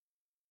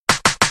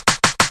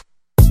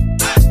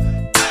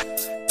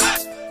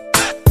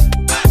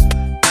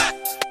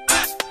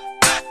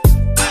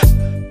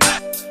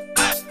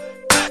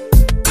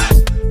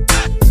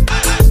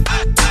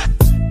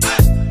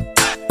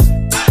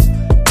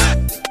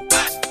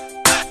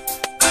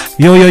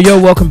Yo,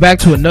 welcome back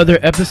to another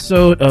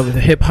episode of the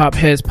Hip Hop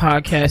Heads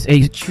Podcast,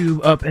 a tube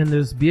up in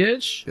this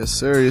bitch. Yes,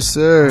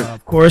 sir.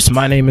 Of course,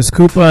 my name is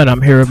Koopa, and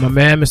I'm here with my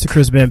man, Mr.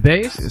 Chris Ben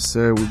Bass. Yes,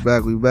 sir. We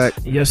back.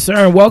 Yes,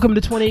 sir, and welcome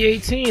to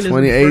 2018. This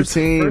 2018, is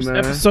the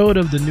man. first episode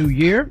of the new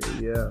year.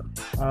 Yeah.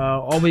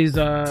 Always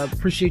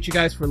appreciate you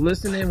guys for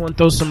listening. Want to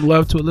throw some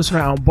love to a listener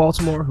out in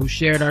Baltimore who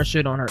shared our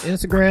shit on her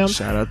Instagram.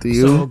 Shout out to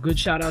you. So, good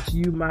shout out to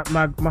you, my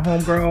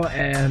homegirl,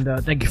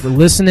 and thank you for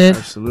listening.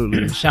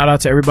 Absolutely. Shout out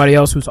to everybody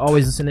else who's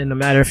always listening, no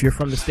matter if you're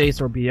from the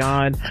States or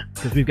beyond,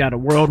 because we've got a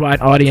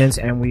worldwide audience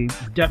and we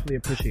definitely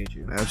appreciate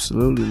you.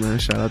 Absolutely, man.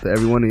 Shout out to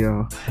every one of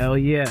y'all. Hell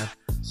yeah.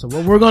 So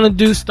what we're going to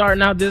do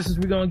starting out this is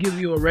we're going to give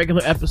you a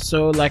regular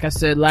episode. Like I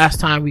said last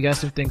time, we got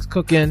some things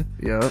cooking.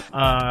 Yep.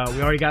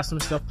 We already got some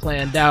stuff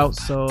planned out.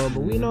 So,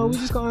 but we know we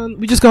just going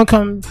to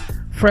come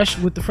fresh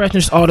with the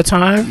freshness all the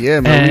time. Yeah,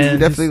 man. We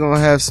definitely going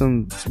to have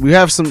some, we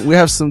have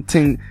some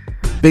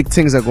big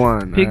things are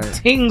going. Big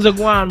things are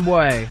going,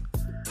 boy.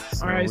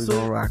 So all right,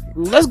 so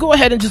let's go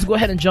ahead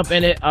and jump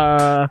in it.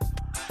 We're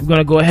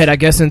gonna go ahead, I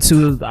guess,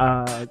 into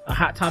a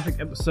hot topic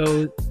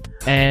episode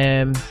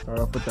and start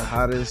off with the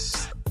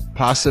hottest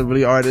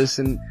possibly artist,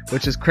 and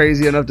which is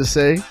crazy enough to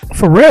say.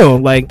 For real,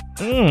 like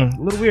a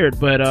little weird,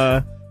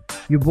 but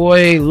your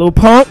boy Lil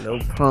Pump,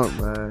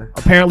 man,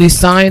 apparently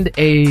signed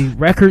a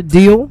record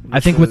deal. I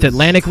think with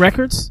Atlantic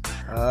Records.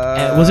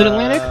 Was it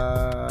Atlantic?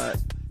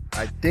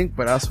 I think,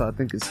 but also I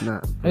think it's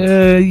not.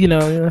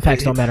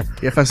 Facts don't matter.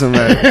 Yeah, facts don't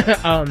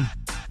matter.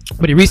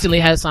 But he recently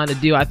had signed a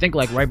deal, I think,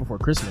 like right before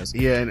Christmas.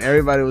 Yeah, and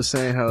everybody was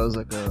saying how it was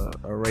like a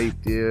rape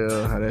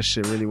deal, how that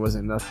shit really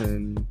wasn't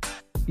nothing.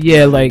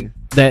 Yeah, like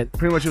that.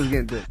 Pretty much he was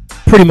getting dick.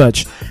 Pretty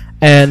much.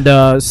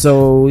 And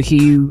so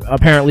he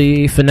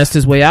apparently finessed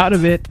his way out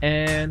of it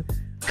and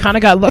kind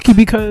of got lucky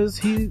because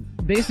he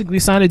basically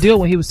signed a deal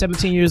when he was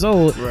 17 years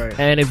old. Right.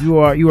 And if you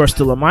are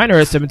still a minor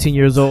at 17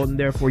 years old, and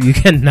therefore you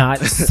cannot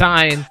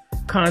sign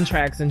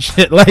contracts and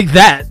shit like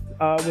that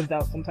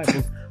without some type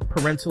of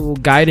parental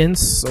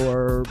guidance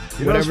or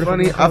you know what's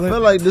funny? I feel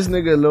like this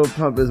nigga Lil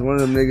Pump is one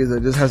of them niggas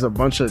that just has a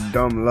bunch of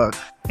dumb luck.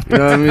 You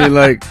know what I mean?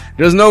 Like,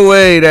 there's no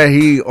way that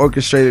he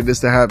orchestrated this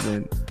to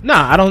happen.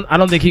 Nah, I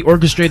don't think he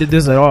orchestrated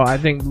this at all. I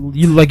think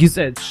like you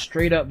said,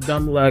 straight up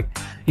dumb luck.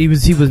 He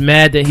was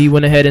mad that he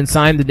went ahead and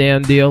signed the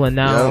damn deal, and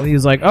now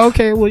he's like,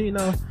 okay, well,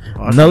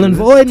 null and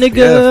void, nigga.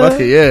 Yeah, fuck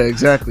it, yeah,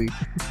 exactly.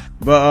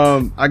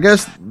 But I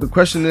guess the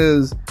question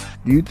is,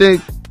 do you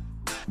think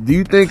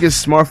it's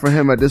smart for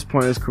him at this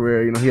point in his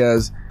career? You know, he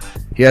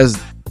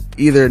has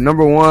either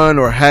number one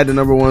or had the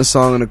number one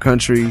song in the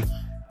country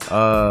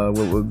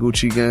with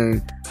Gucci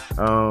Gang.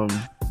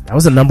 That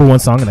was the number one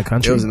song in the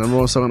country. It was the number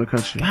one song in the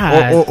country.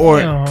 God or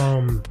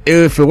damn.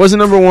 If it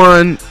wasn't number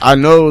one, I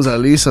know it was at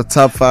least a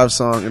top 5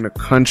 song in the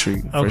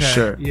country for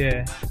sure.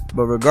 Yeah.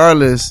 But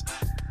regardless,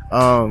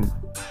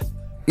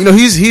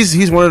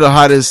 he's one of the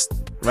hottest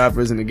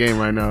rappers in the game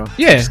right now.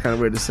 Yeah. It's kind of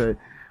weird to say.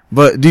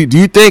 But do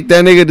you think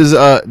that nigga does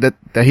that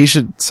he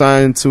should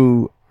sign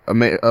to a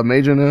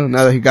major now?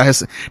 Now that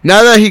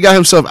he got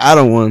himself out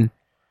of one.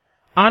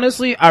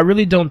 Honestly, I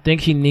really don't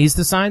think he needs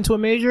to sign to a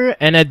major.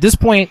 And at this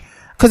point,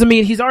 because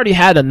he's already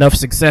had enough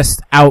success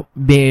out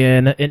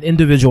being an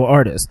individual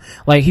artist.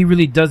 Like, he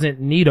really doesn't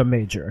need a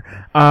major.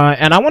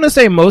 And I want to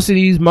say most of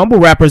these mumble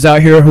rappers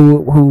out here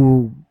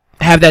who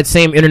have that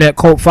same internet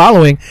cult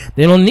following,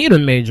 they don't need a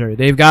major.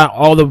 They've got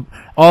all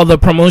the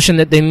promotion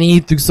that they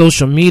need through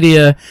social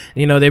media.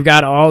 They've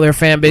got all their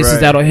fan bases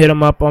that'll hit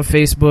them up on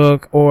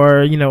Facebook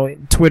or,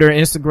 Twitter,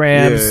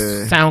 Instagram,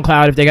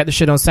 SoundCloud, if they got the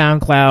shit on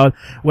SoundCloud,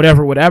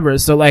 whatever.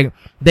 So, like,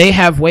 they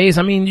have ways.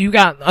 You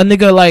got a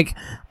nigga like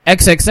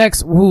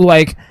XXX who,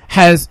 like,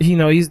 has,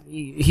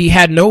 he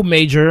had no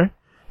major.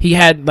 He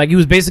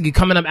was basically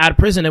coming up out of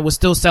prison and was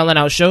still selling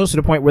out shows to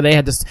the point where they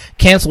had to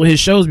cancel his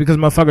shows because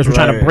motherfuckers were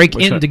trying to break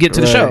in to get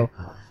to the show.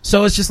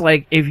 So it's just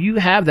like, if you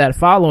have that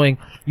following,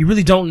 you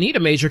really don't need a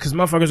major because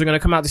motherfuckers are going to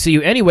come out to see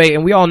you anyway.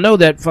 And we all know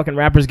that fucking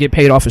rappers get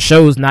paid off of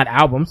shows, not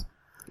albums.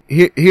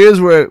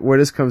 Here's where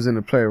this comes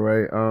into play,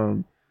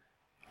 right?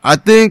 I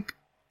think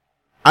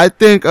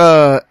XXX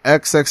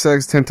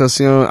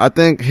Tentacion, I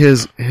think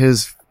his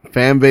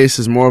fan base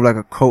is more of like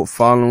a cult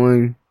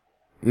following.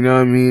 You know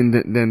what I mean?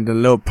 Than the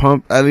Lil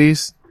Pump, at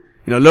least.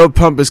 Lil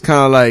Pump is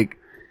kind of like,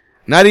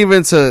 not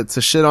even to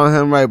shit on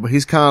him, right? But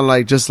he's kind of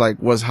like, just like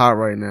what's hot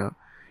right now.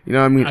 You know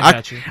what I mean?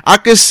 I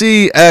could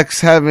see X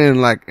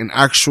having like an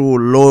actual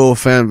loyal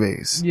fan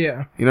base.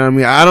 Yeah. You know what I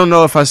mean? I don't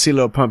know if I see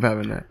Lil Pump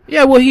having that.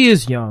 Yeah, well, he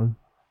is young.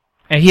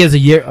 And he has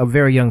a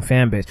very young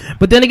fan base.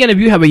 But then again, if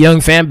you have a young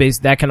fan base,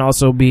 that can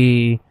also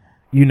be,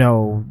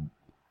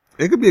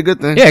 it could be a good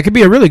thing. Yeah, it could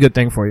be a really good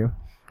thing for you.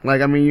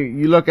 Like,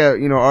 you look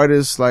at,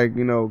 artists like,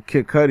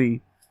 Kid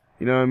Cudi,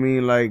 you know what I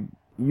mean? Like,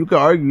 you could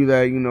argue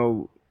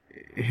that,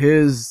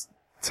 his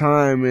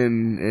time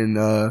in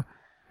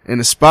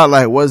the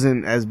spotlight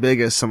wasn't as big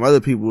as some other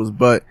people's,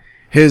 but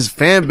his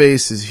fan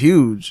base is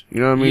huge.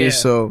 You know what I mean? Yeah.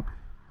 So,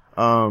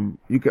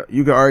 you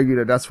could argue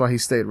that that's why he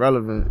stayed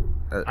relevant.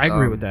 I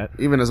agree with that.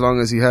 Even as long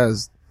as he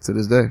has to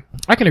this day.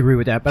 I can agree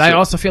with that, but I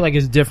also feel like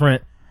it's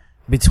different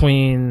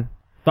between,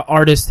 the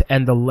artist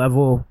and the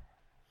level,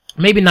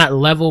 maybe not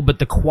level, but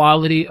the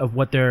quality of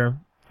what they're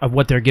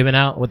giving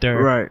out, what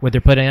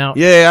they're putting out.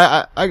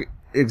 Yeah, I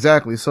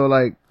exactly. So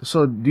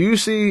do you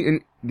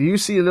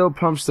see Lil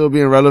Pump still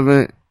being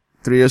relevant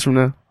 3 years from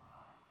now?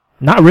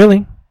 Not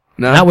really.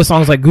 No? Not with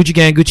songs like Gucci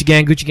Gang, Gucci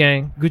Gang, Gucci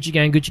Gang, Gucci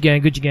Gang, Gucci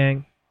Gang, Gucci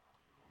Gang.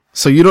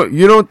 So you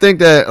don't think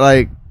that,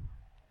 like,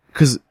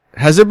 cause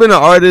has there been an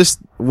artist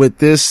with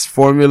this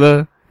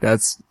formula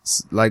that's,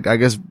 like, I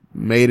guess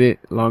made it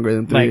longer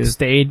than 3 years? Like,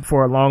 stayed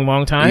for a long,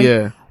 long time?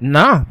 Yeah.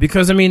 Nah,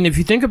 because I mean, if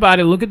you think about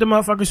it, look at the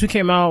motherfuckers who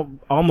came out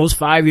almost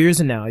 5 years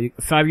ago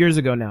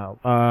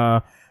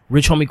now.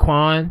 Rich Homie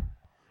Quan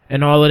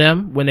and all of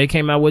them, when they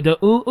came out with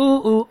the ooh,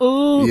 ooh, ooh,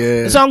 ooh.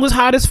 Yeah. The song was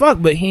hot as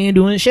fuck, but he ain't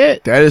doing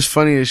shit. That is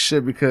funny as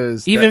shit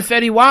because even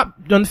Fetty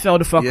Wap done fell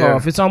the fuck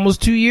off. It's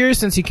almost 2 years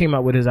since he came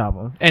out with his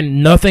album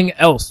and nothing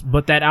else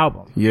but that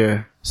album.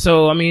 Yeah.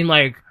 So, I mean,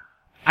 like,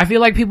 I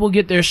feel like people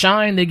get their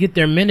shine, they get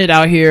their minute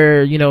out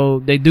here, you know,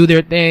 they do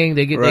their thing,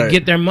 they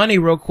get their money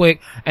real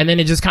quick, and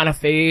then it just kind of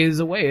fades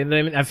away. And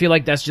then I feel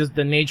like that's just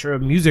the nature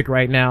of music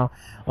right now.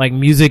 Like,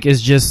 music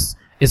is just,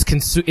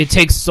 it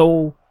takes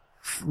so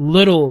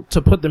little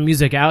to put the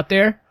music out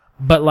there,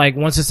 but like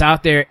once it's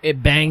out there,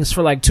 it bangs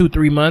for like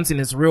 2-3 months and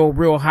it's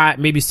real hot,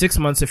 maybe 6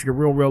 months if you're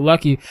real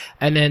lucky,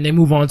 and then they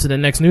move on to the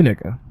next new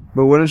nigga.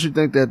 But wouldn't you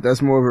think that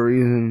that's more of a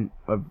reason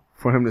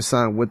for him to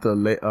sign with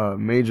a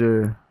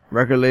major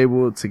record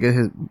label to get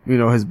his, you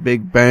know, his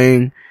big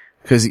bang?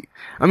 Cause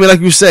I mean,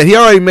 like you said, he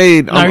already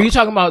made. Now, are you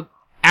talking about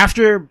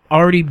after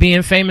already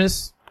being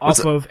famous off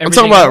of everything? I'm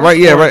talking about else,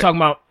 right. I'm talking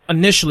about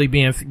initially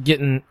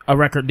getting a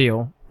record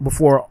deal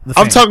before the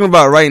fame? I'm talking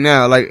about right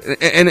now, like,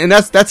 and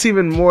that's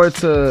even more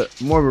of a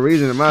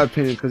reason in my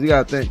opinion, cause you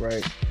gotta think,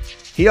 right?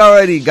 He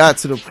already got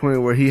to the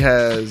point where he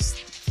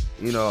has,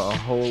 you know, a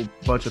whole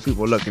bunch of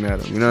people looking at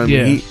him, you know what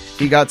I mean?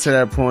 He got to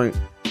that point.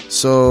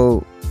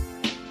 So,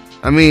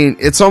 I mean,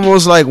 it's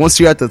almost like once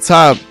you're at the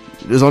top,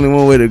 there's only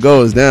one way to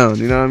go, is down,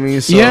 you know what I mean?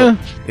 So,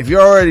 if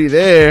you're already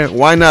there,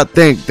 why not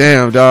think,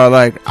 damn, dog,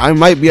 like, I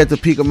might be at the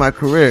peak of my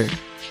career.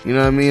 You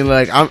know what I mean?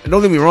 Like,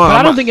 don't get me wrong. But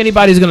I don't think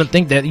anybody's gonna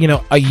think that, you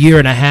know, a year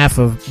and a half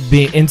of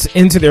being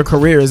into their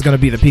career is gonna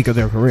be the peak of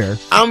their career.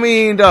 I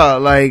mean,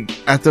 dog, like,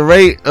 at the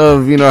rate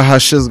of, you know, how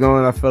shit's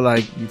going, I feel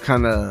like you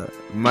kind of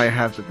might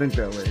have to think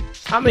that way.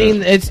 I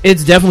mean, it's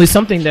definitely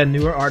something that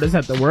newer artists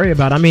have to worry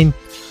about. I mean,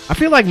 I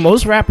feel like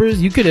most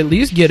rappers, you could at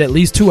least get at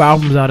least 2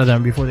 albums out of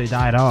them before they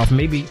died off.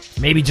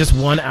 Maybe just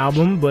 1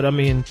 album, but I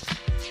mean,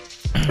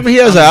 he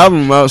has an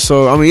album out,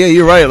 so I mean, yeah,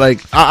 you're right.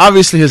 Like,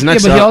 obviously his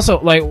next. Yeah, but he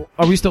also, like,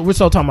 we're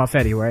still talking about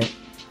Fetty, right?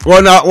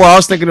 Well, no, I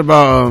was thinking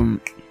about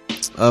I'm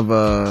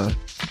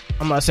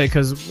gonna say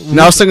because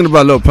I was thinking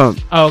about Lil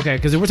Pump. Oh, okay,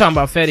 because if we're talking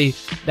about Fetty,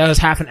 that was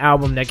half an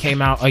album that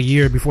came out a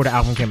year before the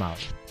album came out.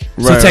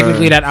 Right, so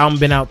technically, that album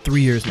been out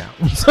 3 years now.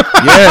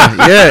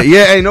 yeah.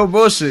 Hey, no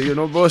bullshit. You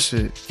know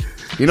bullshit.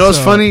 You know what's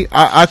funny?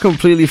 I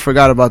completely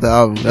forgot about the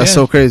album. That's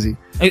so crazy.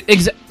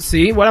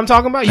 See what I'm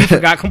talking about? You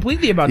forgot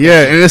completely about that.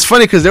 Yeah, and it's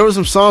funny because there were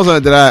some songs on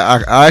it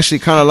that I actually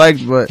kind of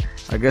liked, but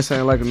I guess I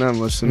didn't like them that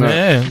much. So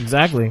yeah,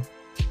 exactly.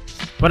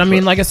 But I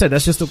mean, like I said,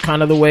 that's just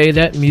kind of the way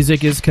that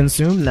music is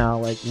consumed now.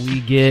 Like, we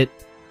get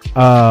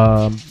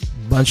a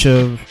bunch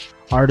of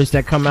artists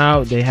that come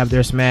out, they have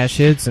their smash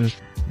hits, and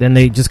then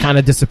they just kind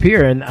of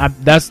disappear. And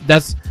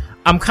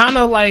I'm kind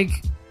of like,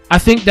 I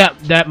think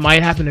that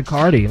might happen to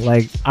Cardi.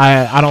 Like,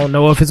 I don't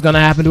know if it's gonna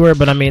happen to her,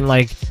 but I mean,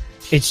 like,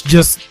 it's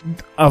just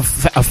a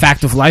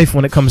fact of life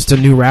when it comes to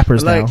new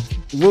rappers now.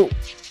 Well,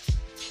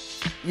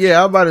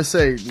 yeah, I'm about to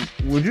say,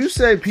 would you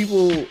say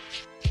people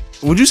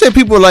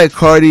like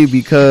Cardi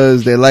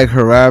because they like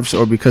her raps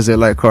or because they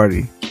like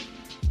Cardi?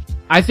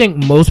 I think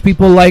most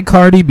people like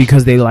Cardi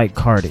because they like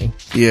Cardi.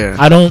 Yeah.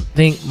 I don't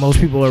think most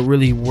people are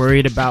really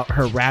worried about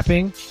her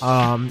rapping. It's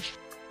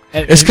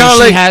kind of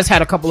like, she has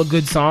had a couple of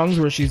good songs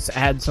where she's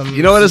had some,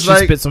 you know what it's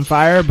like? Spit some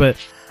fire, but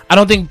I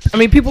don't think, I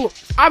mean, people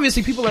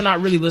are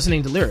not really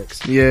listening to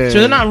lyrics. Yeah. So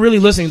they're not really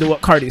listening to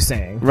what Cardi's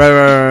saying.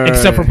 Right.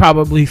 Except for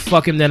probably,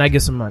 fuck him, then I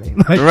get some money.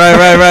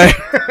 Right.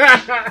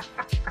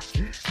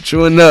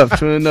 True enough.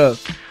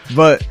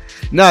 But,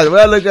 nah, the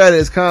way I look at it,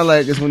 it's kind of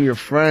like it's when your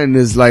friend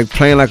is like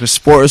playing like a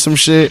sport or some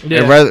shit. Yeah.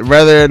 And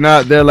whether or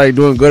not they're like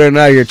doing good or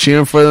not, you're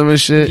cheering for them and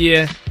shit.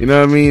 Yeah. You know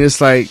what I mean? It's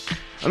like,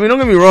 I mean, don't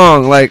get me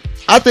wrong. Like,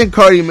 I think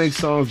Cardi makes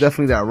songs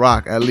definitely that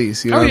rock, at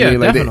least. You know what I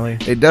mean? Like, definitely.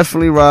 They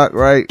definitely rock,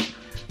 right?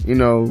 You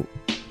know,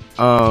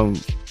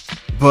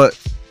 but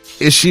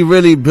is she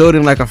really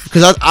building like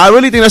because I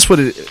really think that's what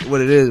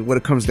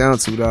it comes down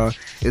to, dog,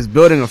 is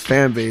building a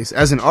fan base.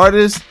 As an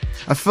artist,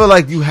 I feel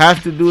like you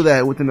have to do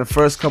that within the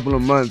first couple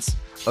of months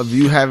of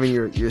you having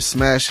your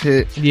smash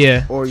hit,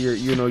 or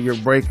your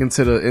break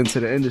into the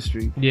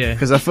industry,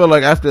 because I feel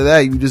like after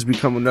that you just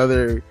become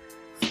another,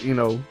 you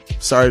know,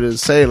 sorry to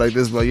say it like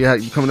this, but you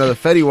become another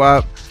Fetty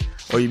Wap,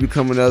 or you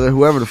become another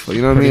whoever the fuck,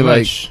 you know what I mean?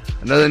 Much.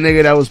 Like, another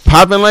nigga that was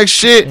popping like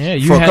shit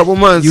for a couple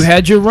months. You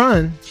had your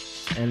run,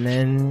 and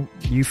then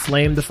you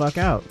flamed the fuck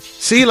out.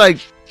 See, like,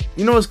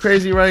 you know what's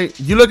crazy, right?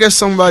 You look at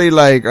somebody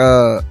like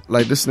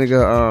this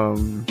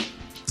nigga,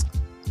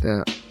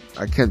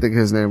 I can't think of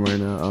his name right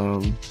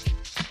now.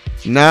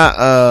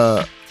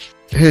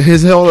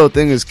 His whole little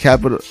thing is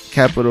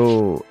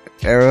capital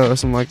era or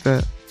something like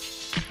that.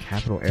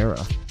 Capital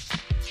Era.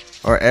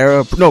 Or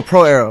era? No,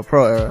 Pro Era.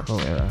 Pro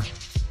Era.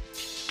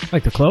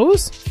 Like the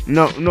clothes?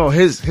 No,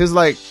 his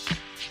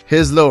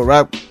little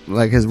rap,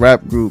 like his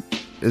rap group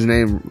is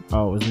named.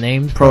 Oh, it was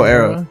named Pro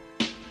Era.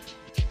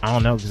 I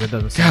don't know because it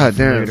doesn't sound God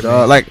damn,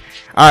 dog. Like,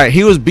 alright,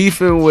 he was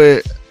beefing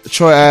with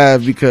Troy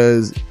Ave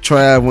because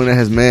Troy Ave went at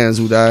his mans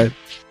who died.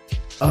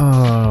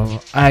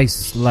 Oh, I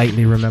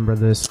slightly remember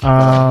this.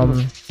 I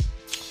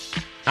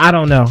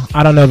don't know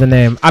the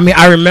name. I mean,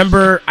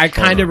 I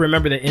kind of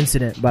remember the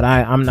incident, but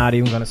I'm not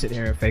even gonna sit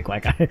here and fake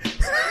like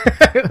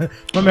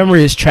my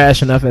memory is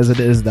trash enough as it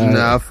is, dog.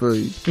 Nah, I feel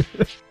you.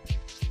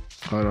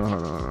 Hold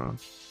on.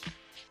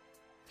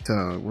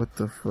 Dog, what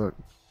the fuck?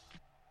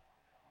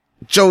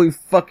 Joey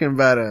fucking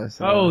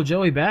Badass. Oh,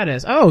 Joey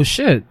Badass. Oh,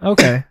 shit.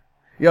 Okay.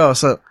 Yo,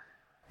 so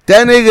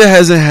that nigga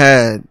hasn't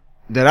had,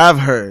 that I've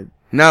heard,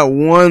 not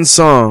one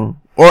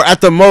song, or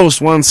at the most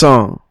one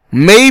song.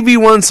 Maybe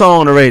one song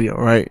on the radio,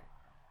 right?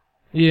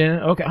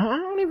 Yeah, okay. I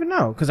don't even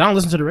know, because I don't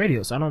listen to the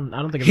radio, so I don't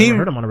think I've ever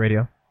heard him on the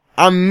radio.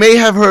 I may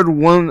have heard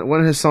one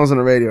of his songs on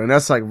the radio, and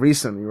that's like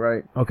recently,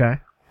 right? Okay.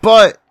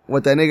 But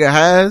what that nigga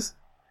has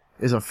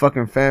is a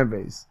fucking fan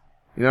base.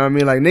 You know what I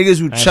mean? Like niggas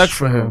who check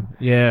for him.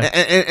 Yeah.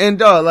 And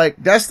dog, like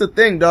that's the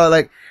thing, dog.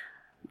 Like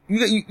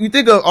you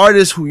think of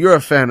artists who you're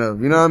a fan of.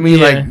 You know what I mean?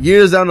 Yeah. Like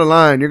years down the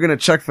line, you're gonna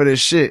check for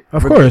this shit.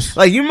 Of course.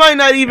 Like you might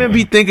not even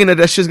be thinking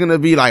that shit's gonna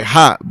be like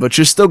hot, but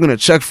you're still gonna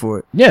check for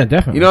it. Yeah,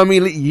 definitely. You know what I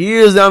mean? Like,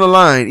 years down the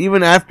line,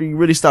 even after you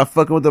really stop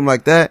fucking with them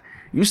like that,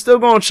 you still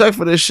gonna check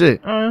for this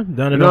shit.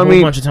 Done it a whole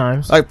bunch of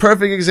times. Like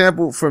perfect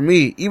example for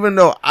me, even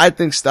though I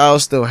think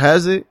Styles still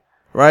has it,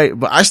 right?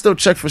 But I still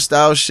check for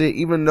Styles shit,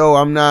 even though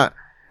I'm not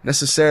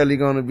necessarily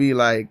gonna be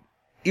like,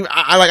 even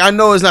I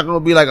know it's not gonna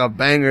be like a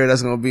banger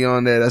that's gonna be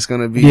on there. That's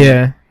gonna be,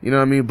 yeah. You know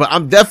what I mean? But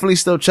I'm definitely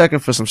still checking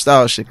for some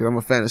Styles shit because I'm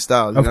a fan of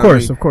Styles. Of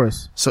course.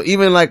 So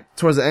even like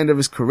towards the end of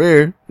his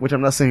career, which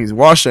I'm not saying he's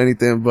washed or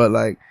anything, but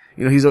like,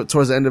 you know, he's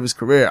towards the end of his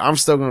career, I'm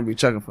still gonna be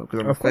checking for because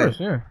I'm a fan. Of course,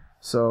 yeah.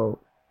 So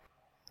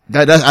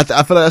I feel like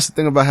that's the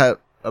thing about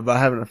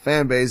having a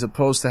fan base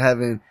opposed to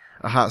having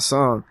a hot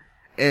song.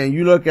 And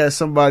you look at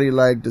somebody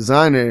like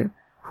Designer,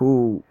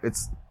 who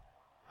it's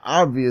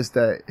obvious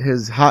that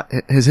his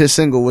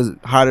single was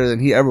hotter than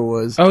he ever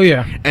was. Oh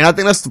yeah. And I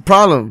think that's the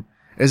problem,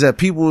 is that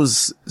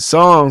people's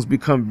songs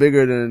become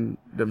bigger than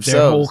themselves.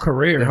 Their whole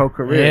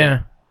career. Yeah.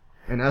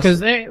 And that's because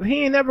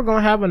he ain't never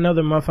gonna have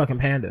another motherfucking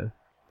Panda.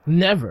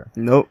 Never.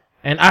 Nope.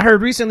 And I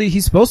heard recently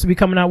he's supposed to be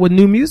coming out with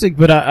new music,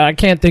 but I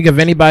can't think of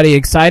anybody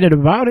excited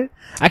about it.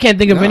 I can't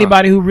think of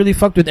anybody who really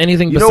fucked with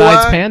anything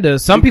besides Panda.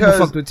 Some people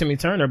fucked with Timmy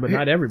Turner, but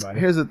not everybody.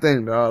 Here's the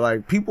thing, dog.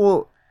 Like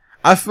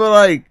I feel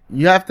like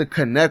you have to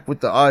connect with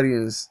the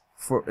audience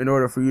in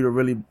order for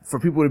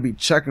people to be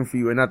checking for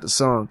you and not the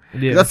song.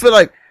 Yeah. 'Cause I feel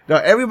like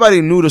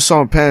everybody knew the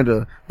song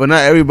Panda, but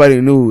not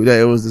everybody knew that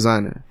it was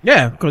Designer.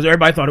 Yeah, because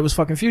everybody thought it was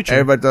fucking Future.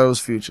 Everybody thought it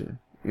was Future.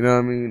 You know what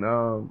I mean?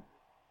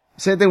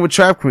 Same thing with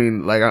Trap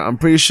Queen. Like I'm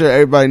pretty sure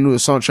everybody knew the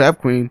song Trap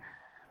Queen,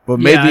 but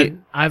maybe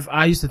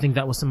I used to think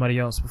that was somebody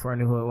else before I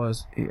knew who it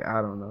was. Yeah,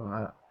 I don't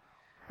know.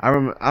 I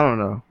don't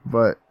know,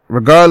 but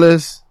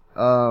regardless,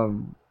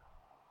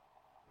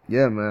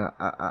 yeah, man.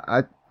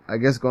 I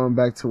guess going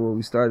back to where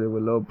we started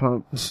with Lil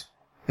Pump,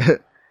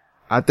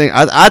 I think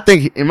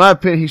in my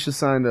opinion he should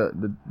sign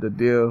the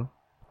deal,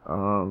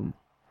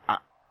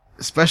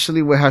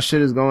 especially with how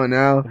shit is going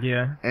now.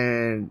 Yeah,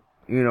 and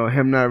you know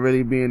him not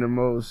really being the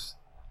most,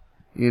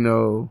 you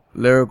know,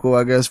 lyrical,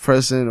 I guess,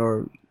 person,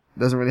 or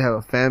doesn't really have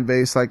a fan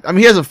base. Like, I mean,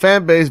 he has a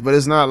fan base, but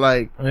it's not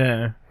like,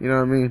 yeah, you know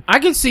what I mean? I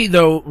can see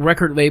though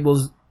record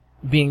labels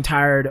being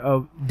tired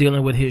of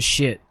dealing with his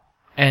shit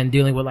and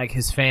dealing with like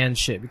his fan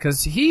shit,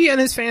 because he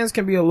and his fans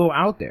can be a little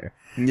out there.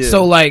 Yeah.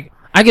 So like,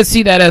 I could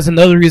see that as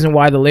another reason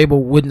why the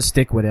label wouldn't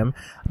stick with him.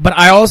 But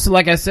I also,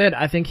 like I said,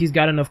 I think he's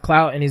got enough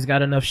clout and he's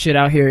got enough shit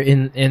out here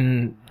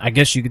in, I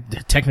guess you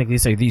could technically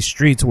say these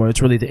streets where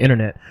it's really the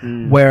internet,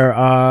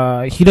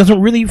 where, he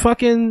doesn't really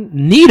fucking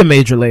need a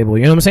major label.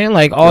 You know what I'm saying?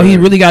 Like, all he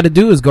really got to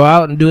do is go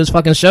out and do his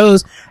fucking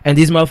shows, and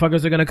these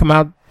motherfuckers are gonna come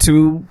out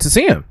to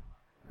see him.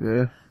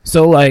 Yeah.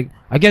 So like,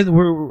 I guess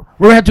we're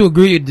gonna have to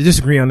agree to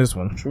disagree on this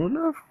one. True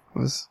enough.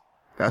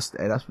 That's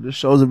what this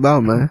show's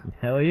about, man.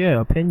 Hell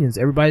yeah, opinions.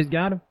 Everybody's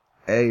got them.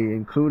 Hey,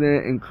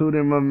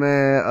 including my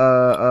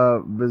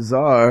man,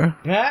 Bizarre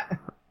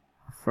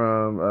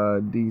from,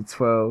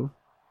 D12.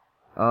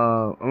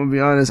 I'm gonna be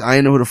honest, I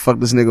didn't know who the fuck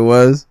this nigga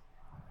was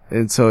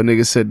until a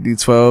nigga said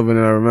D12, and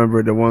then I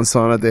remembered the one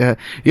song that they had.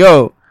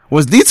 Yo,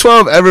 was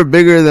D12 ever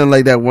bigger than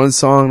like that one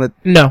song that?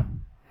 No.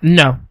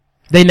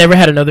 They never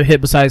had another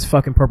hit besides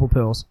fucking Purple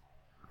Pills.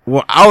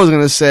 Well, I was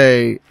gonna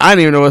say, I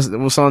didn't even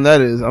know what song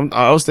that is.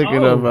 I was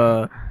thinking of,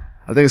 I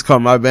think it's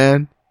called My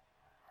Band.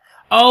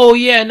 Oh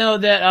yeah, no,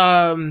 that,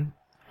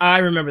 I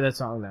remember that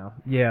song now.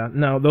 Yeah,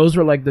 no, those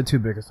were like the two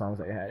biggest songs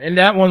they had. And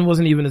that one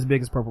wasn't even as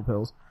big as Purple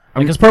Pills.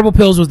 Because Purple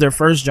Pills was their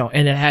first joint,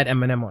 and it had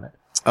Eminem on it.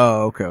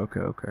 Oh,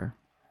 okay.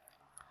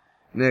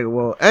 Nigga,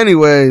 well,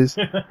 anyways,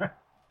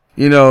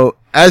 you know,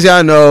 as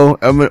y'all know,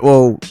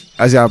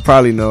 as y'all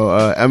probably know,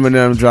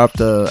 Eminem dropped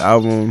the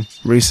album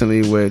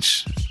recently,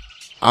 which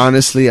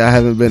honestly, I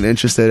haven't been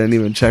interested in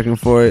even checking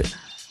for it.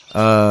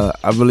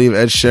 I believe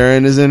Ed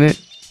Sheeran is in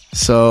it.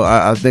 So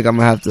I think I'm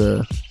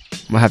gonna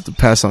have to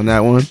pass on that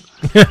one.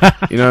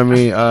 You know what I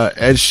mean?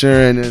 Ed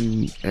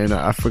Sheeran and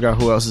I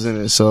forgot who else is in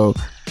it. So,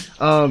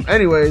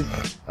 anyways,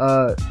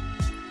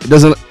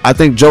 I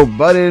think Joe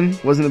Budden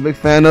wasn't a big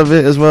fan of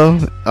it as well.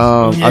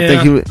 I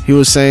think he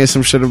was saying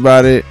some shit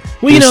about it.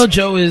 Well, you know,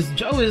 Joe is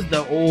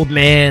the old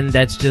man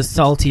that's just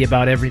salty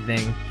about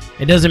everything.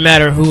 It doesn't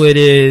matter who it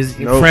is,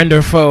 friend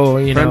or foe,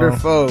 you know. Friend or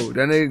foe.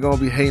 That nigga gonna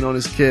be hating on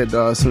his kid,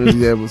 dog, as soon as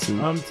he's able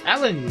to. I'm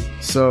telling you.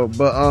 So,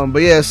 but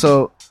yeah,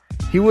 so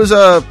he was,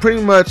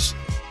 pretty much,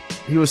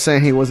 he was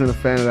saying he wasn't a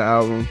fan of the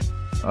album.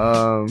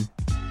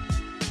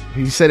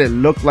 He said it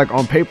looked like,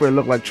 on paper, it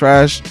looked like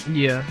trash.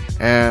 Yeah.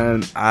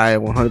 And I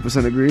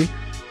 100% agree.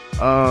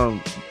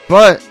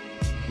 But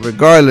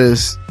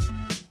regardless,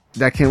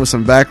 that came with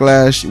some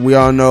backlash. We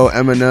all know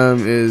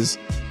Eminem is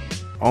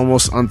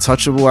almost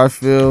untouchable, I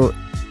feel.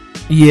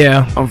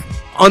 Yeah.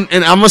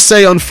 And I'm gonna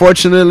say,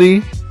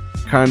 unfortunately,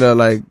 kind of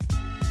like,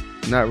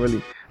 not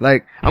really.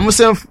 Like, I'm gonna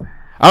say,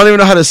 I don't even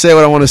know how to say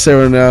what I want to say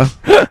right now,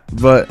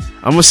 but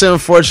I'm gonna say,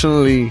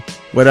 unfortunately,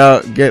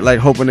 without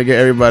hoping to get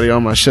everybody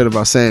on my shit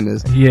about saying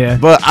this. Yeah.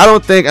 But I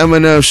don't think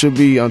Eminem should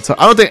be I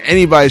don't think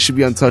anybody should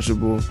be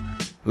untouchable.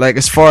 Like,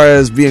 as far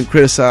as being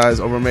criticized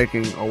over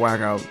making a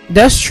whack album.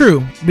 That's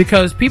true,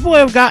 because people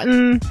have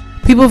gotten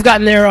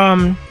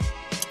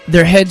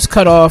their heads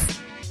cut off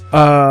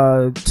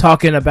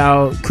talking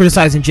about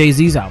criticizing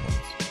Jay-Z's albums.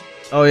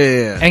 Oh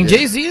yeah. And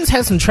Jay-Z has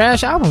had some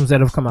trash albums that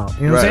have come out.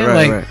 You know what I'm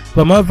saying? Right.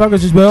 But motherfuckers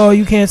just,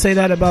 you can't say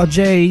that about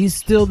Jay. He's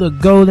still the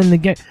GOAT in the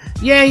game.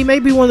 Yeah, he may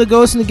be one of the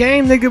GOATs in the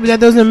game, nigga, but that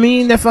doesn't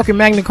mean that fucking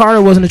Magna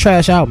Carta wasn't a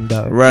trash album,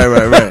 dog.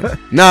 Right.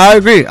 No, I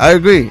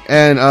agree.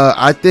 And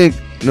I think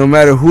no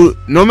matter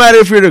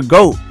if you're the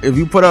GOAT, if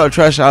you put out a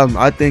trash album,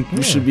 I think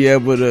you should be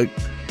able to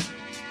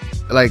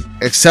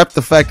accept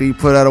the fact that you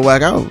put out a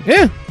whack album.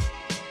 Yeah.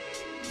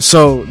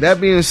 So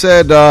that being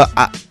said,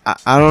 I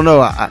don't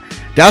know.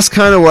 That's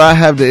kind of where I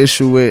have the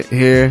issue with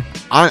here.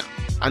 I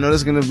know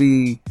this is gonna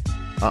be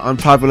an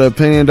unpopular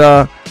opinion,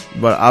 dog,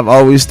 but I've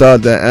always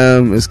thought that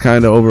M is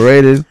kind of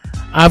overrated.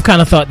 I've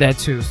kind of thought that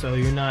too, so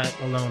you're not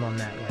alone on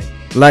that.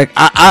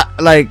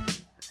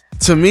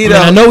 To me,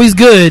 I know he's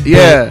good.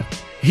 Yeah,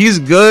 he's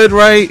good,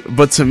 right?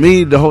 But to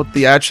me, the whole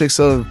theatrics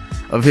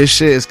of his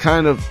shit is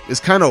kind of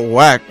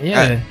whack.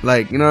 Yeah,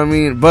 you know what I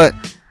mean? But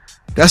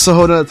that's a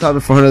whole other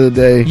topic for another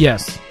day.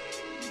 Yes.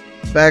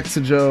 Back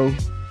to Joe.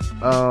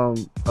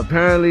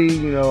 Apparently,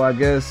 you know, I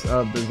guess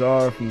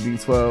Bizarre from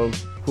D12,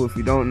 who, if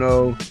you don't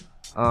know,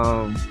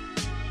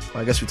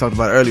 I guess we talked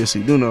about it earlier, so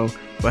you do know,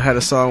 but had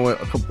a song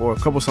with a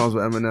couple songs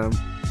with Eminem.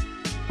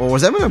 Or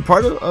was Eminem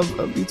part of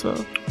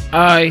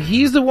D12?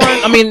 He's the one.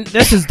 I mean,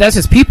 that's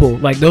his people.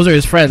 Like, those are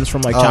his friends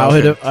from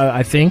childhood. Okay.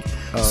 I think.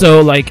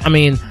 So I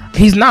mean,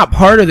 he's not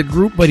part of the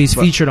group, but he's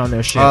featured on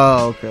their shit.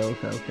 Oh,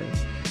 okay.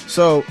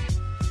 So,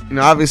 you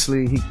know,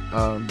 obviously,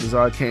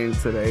 Bizarre came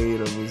to the aid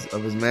of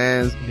his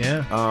mans.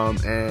 Yeah.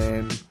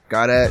 And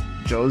got at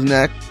Joe's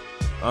neck.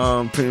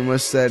 Pretty much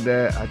said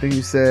that, I think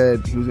he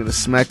said he was gonna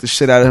smack the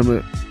shit out of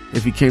him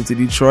if he came to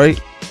Detroit.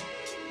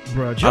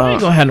 Bro, Joe ain't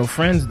gonna have no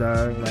friends,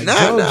 dog.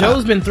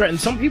 Joe's been threatened.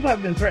 Some people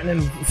have been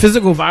threatening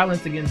physical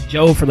violence against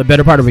Joe for the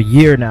better part of a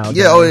year now.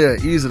 Yeah,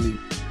 dog. Easily.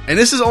 And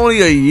this is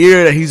only a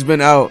year that he's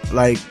been out,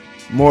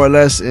 more or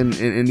less in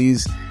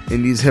these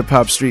hip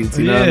hop streets.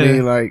 You know what I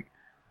mean?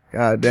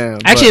 God damn.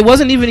 Actually, it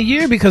wasn't even a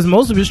year, because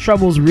most of his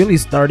troubles really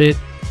started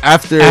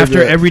after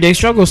Everyday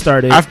Struggle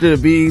started. After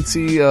the BET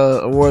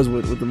Awards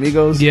with the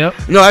Migos. Yep.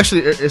 No,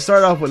 actually, it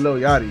started off with Lil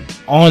Yachty.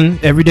 On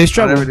Everyday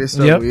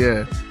Struggle.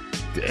 Yeah.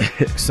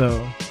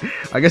 So,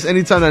 I guess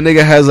anytime that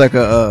nigga has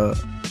a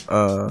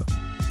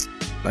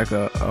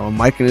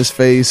mic in his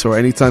face, or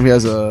anytime he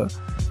has a...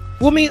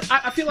 Well, I mean,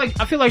 I feel like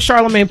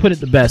Charlamagne put it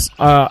the best.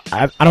 I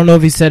don't know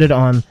if he said it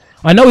on...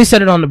 I know he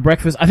said it on The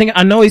Breakfast.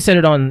 I know he said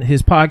it on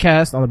his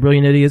podcast, on The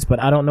Brilliant Idiots,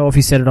 but I don't know if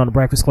he said it on The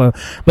Breakfast Club.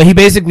 But he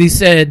basically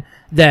said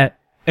that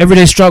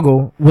Everyday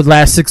Struggle would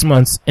last 6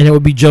 months, and it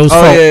would be Joe's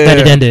fault that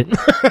it ended.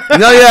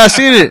 No, yeah,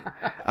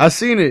 I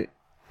seen it.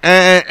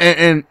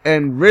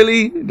 And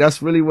really,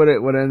 that's really what it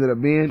ended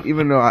up being,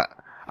 even though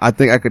I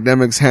think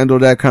Academics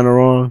handled that kind of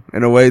wrong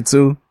in a way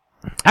too.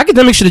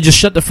 Academics should have just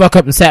shut the fuck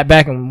up and sat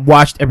back and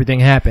watched everything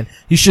happen.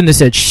 You shouldn't have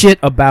said shit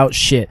about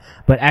shit.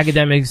 But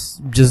Academics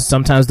just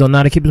sometimes don't know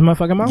how to keep his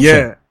motherfucking mouth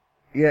shut.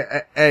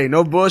 Yeah. Hey,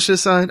 no bullshit,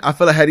 son. I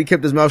feel like had he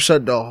kept his mouth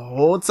shut the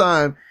whole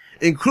time,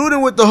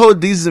 including with the whole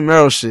Deezus and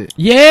Mero shit.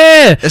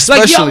 Yeah.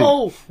 Especially.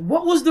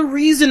 What was the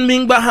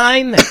reasoning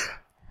behind that?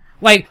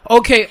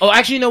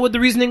 Actually, you know what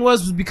the reasoning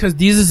was because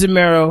Deezus and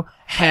Mero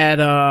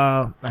had,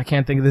 I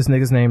can't think of this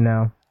nigga's name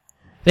now.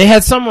 They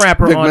had some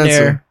rapper Vic on Mensa.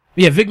 there.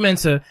 Yeah, Vic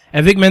Mensa.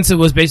 And Vic Mensa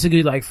was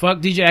basically fuck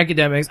DJ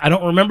Academics. I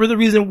don't remember the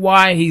reason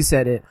why he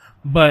said it,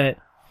 but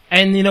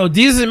And, you know,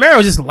 Deezus and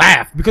Mero just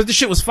laughed because the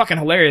shit was fucking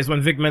hilarious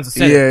when Vic Mensa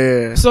said it.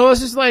 Yeah. So it's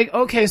just like,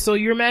 okay, so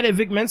you're mad at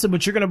Vic Mensa,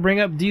 but you're gonna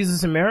bring up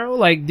Deezus and Mero?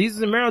 Like,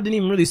 Deezus and Mero didn't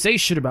even really say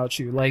shit about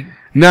you. Like,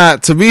 Nah,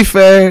 to be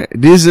fair,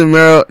 Deezus and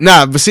Mero,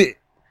 but see,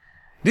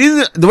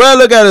 the way I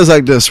look at it is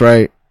like this,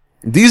 right?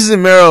 Deezus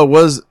and Mero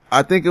was,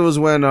 I think it was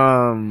when,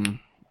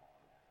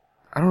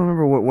 I don't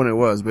remember when it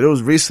was, but it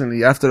was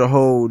recently after the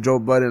whole Joe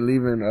Budden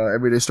leaving,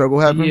 Everyday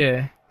Struggle happened.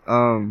 yeah.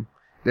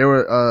 They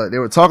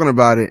were talking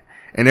about it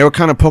and they were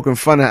kind of poking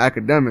fun at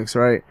academics,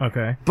 right?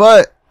 Okay.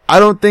 But I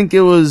don't think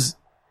it was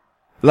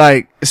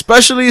like,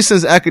 especially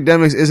since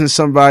academics isn't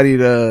somebody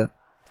to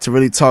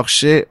really talk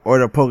shit or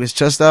to poke his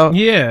chest out.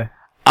 Yeah.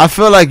 I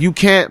feel like you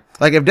can't,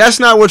 like, if that's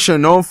not what you're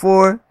known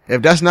for,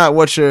 if that's not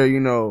what you're,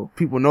 you know,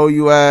 people know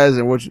you as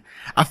and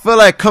I feel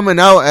like coming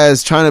out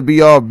as trying to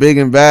be all big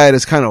and bad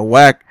is kind of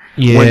whack.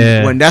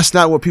 Yeah. When that's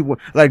not what people,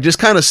 like, just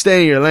kind of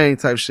stay in your lane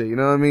type shit, you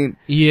know what I mean?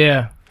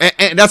 Yeah.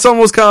 And that's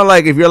almost kind of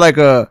like if you're like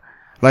the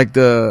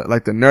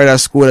nerd at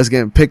school that's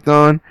getting picked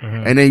on,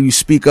 and then you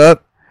speak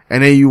up,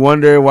 and then you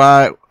wonder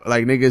why,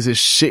 like, niggas is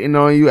shitting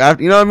on you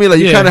after, you know what I mean? Like,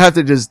 you kind of have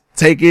to just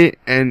take it,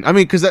 and, I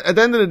mean, cause at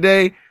the end of the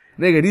day,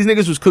 nigga, these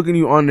niggas was cooking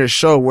you on their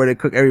show where they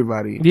cook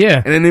everybody.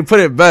 Yeah. And then they put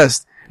it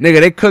best.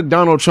 Nigga, they cook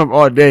Donald Trump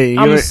all day.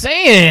 I'm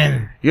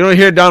saying. You don't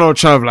hear Donald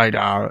Trump like,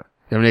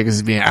 them niggas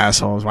is being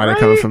assholes. Why they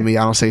coming for me?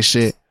 I don't say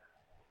shit.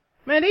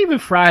 Man, they even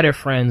fry their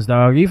friends,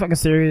 dog. Are you fucking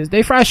serious?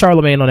 They fry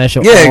Charlemagne on that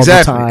show Yeah, all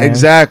exactly. the time.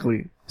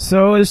 Exactly.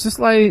 So it's just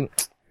like,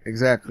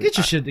 Exactly. get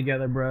your shit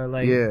together, bro.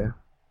 Like, Yeah.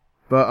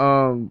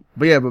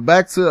 But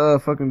back to,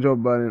 fucking Joe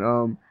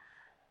Budden.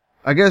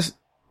 I guess,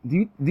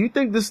 do you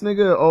think this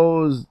nigga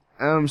owes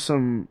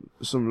some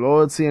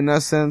loyalty in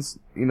that sense?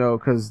 You know,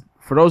 cause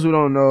for those who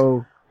don't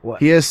know,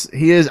 What? he is,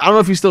 I don't know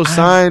if he's still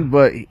signed,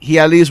 but he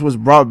at least was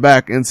brought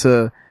back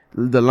into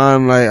the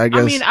limelight, I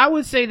guess. I mean, I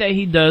would say that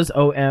he does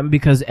owe M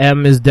because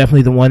M is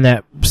definitely the one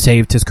that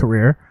saved his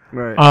career.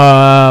 Right.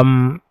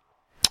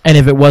 And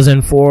if it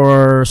wasn't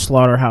for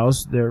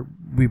Slaughterhouse,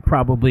 we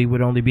probably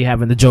would only be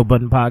having the Joe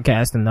Budden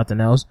podcast and nothing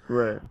else.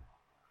 Right.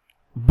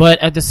 But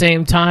at the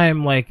same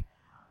time, like,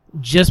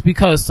 just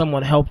because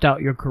someone helped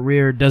out your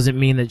career doesn't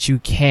mean that you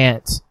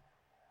can't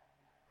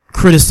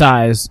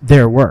criticize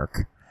their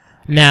work.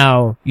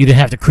 Now, you didn't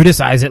have to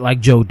criticize it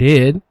like Joe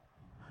did,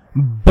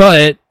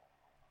 but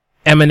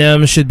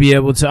Eminem should be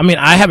able to. I mean,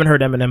 I haven't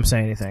heard Eminem say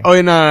anything. Oh,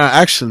 yeah, no,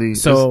 actually.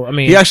 So, I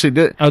mean, he actually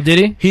did. Oh,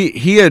 did he?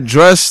 He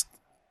addressed,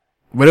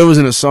 but it was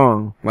in a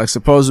song. Like,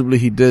 supposedly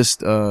he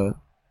dissed,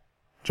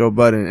 Joe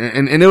Budden.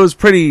 And it was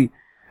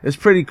it's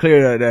pretty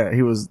clear that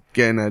he was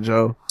getting at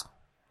Joe.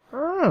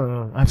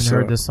 Oh, I haven't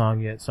heard this song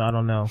yet, so I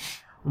don't know.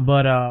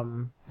 But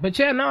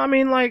yeah, no, I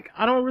mean, like,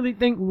 I don't really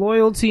think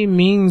loyalty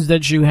means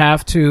that you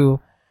have to,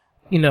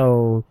 you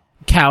know,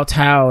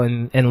 kowtow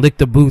and lick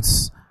the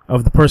boots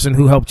of the person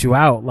who helped you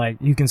out. Like,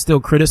 you can still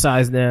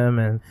criticize them,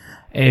 and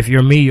if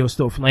you're me, you'll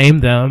still flame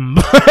them.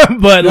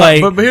 but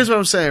here's what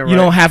I'm saying, right? You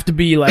don't have to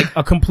be like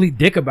a complete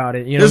dick about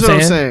it. You know here's what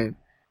I'm saying?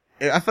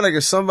 I feel like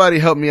if somebody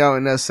helped me out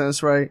in that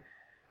sense, right?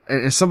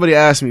 And somebody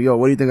asked me, yo,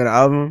 what do you think of the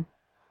album?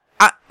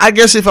 I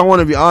guess if I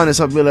want to be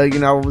honest, I'll be like, you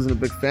know, I wasn't a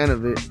big fan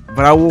of it,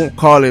 but I won't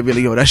call it and be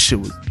like, yo, that shit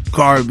was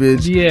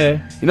garbage.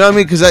 Yeah. You know what I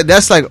mean? Cause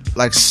that's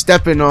like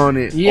stepping on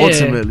it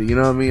ultimately. You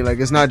know what I mean? Like,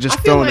 it's not just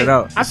throwing it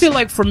out. I feel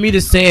like for me to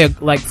say,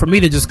 like, for me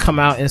to just come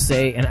out and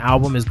say an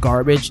album is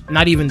garbage,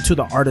 not even to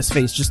the artist's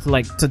face, just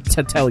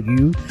to tell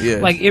you. Yeah.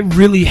 Like, it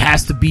really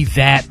has to be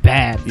that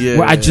bad. Yeah.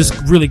 Where I just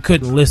really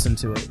couldn't listen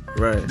to it.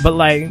 Right. But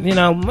like, you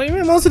know,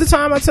 most of the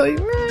time I tell you,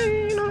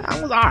 you know, I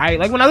was alright.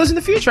 Like, when I listened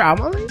to Future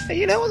album, I'm like,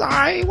 you know, it was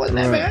alright. It wasn't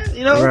that bad.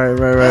 You know?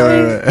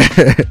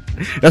 Right.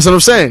 That's what I'm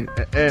saying.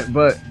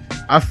 But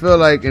I feel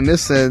like in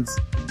this sense,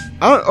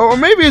 or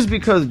maybe it's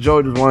because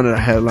Joe just wanted a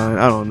headline.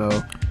 I don't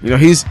know. You know,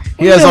 he has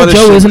all this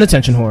Joe shit. is an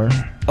attention whore.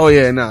 Oh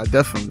yeah, nah,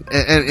 definitely.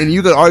 And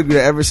you could argue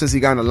that ever since he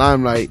got in the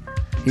limelight,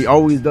 he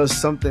always does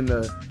something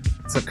to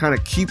kind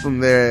of keep him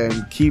there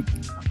and keep.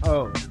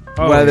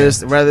 Whether it's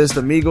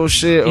the Migos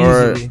shit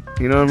or Easily.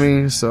 you know what I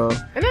mean. So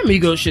And that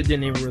Migos shit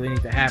didn't even really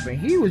need to happen.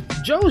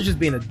 Joe was just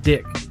being a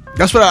dick.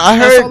 that's what I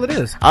heard. That's all it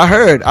is. I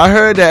heard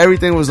that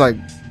everything was like,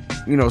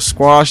 you know,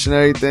 squashed and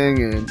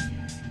everything, and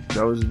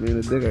Joe was just being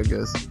a dick, I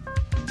guess.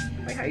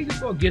 Like, how you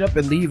just gonna get up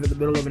and leave in the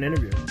middle of an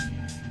interview?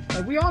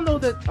 Like, we all know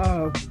that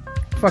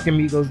fucking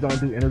Migos don't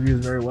do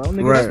interviews very well.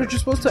 Nigga, Right. That's what you're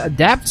supposed to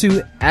adapt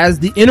to as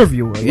the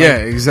interviewer. Like, Yeah,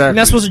 exactly. You're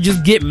not supposed to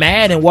just get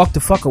mad and walk the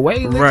fuck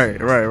away. Like,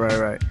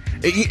 Right.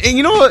 And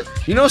you know what?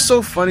 You know what's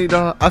so funny,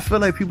 dog? I feel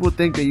like people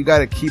think that you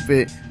gotta keep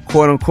it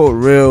quote unquote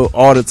real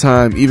all the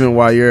time, even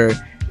while you're,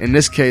 in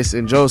this case,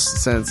 in Joe's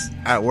sense,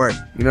 at work.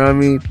 You know what I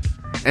mean?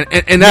 And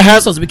that You're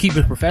has, supposed to be keeping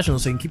it professional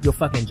so you can keep your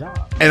fucking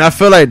job. and I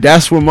feel like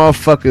that's where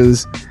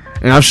motherfuckers,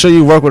 and I'm sure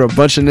you work with a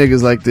bunch of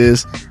niggas like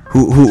this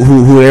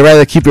who they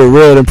rather keep it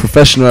real than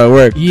professional at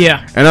work.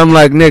 Yeah. And I'm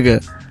like,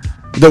 nigga,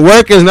 the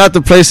work is not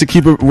the place to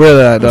keep it real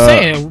at, dog. I'm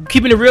saying,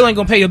 keeping it real ain't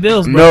gonna pay your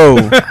bills, bro.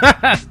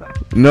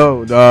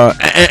 No, dog.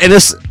 And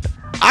it's,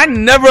 I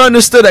never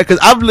understood that because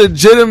I've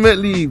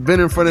legitimately been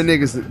in front of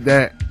niggas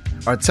that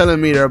are telling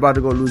me they're about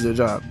to go lose their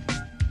job.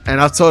 And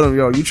I told him,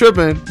 yo, you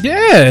tripping.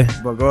 Yeah.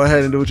 But go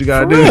ahead and do what you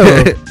gotta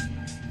do.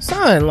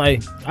 Son,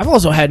 like, I've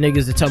also had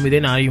niggas that tell me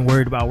they're not even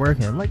worried about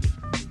working. I'm like,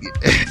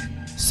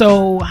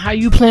 so how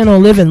you plan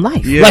on living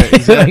life? Yeah, like,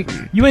 exactly.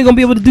 like, you ain't gonna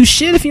be able to do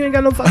shit if you ain't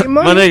got no fucking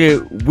money. My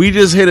nigga, we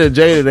just hit a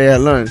J today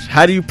at lunch.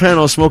 How do you plan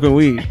on smoking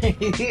weed?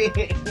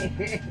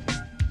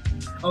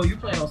 Oh, you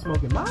plan on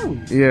smoking my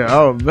weed? Yeah,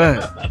 I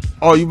bet.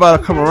 Oh, you about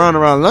to come around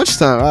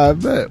lunchtime? I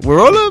bet. We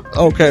roll up?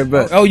 Okay,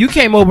 bet. Oh, you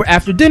came over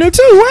after dinner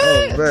too?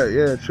 What? Oh, bet.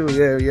 Yeah, true.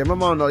 Yeah. My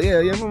mom know.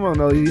 Yeah. My mom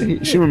know.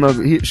 She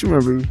remember. She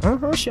remember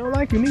you. She don't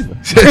like you neither.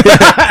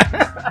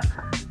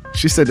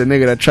 She said the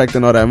nigga that tracked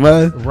in all that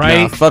mud.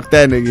 Right. Nah, fuck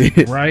that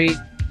nigga. Right.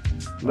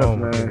 Look, Oh,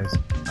 my man. goodness.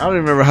 I don't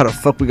even remember how the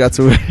fuck we got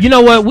to it. You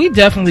know what? We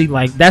definitely,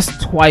 like, that's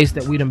twice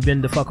that we done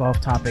been the fuck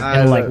off topic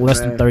in like less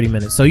than 30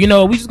 minutes. So, you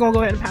know, we just gonna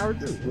go ahead and power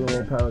through. We're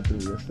gonna power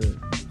through, yes, sir.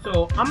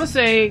 So, I'm gonna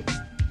say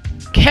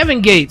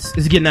Kevin Gates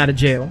is getting out of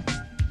jail.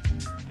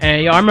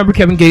 And, y'all, I remember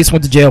Kevin Gates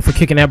went to jail for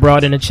kicking that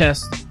broad in the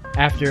chest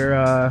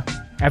after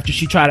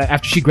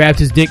she grabbed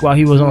his dick while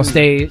he was on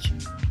stage.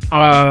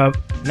 Now,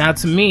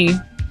 to me,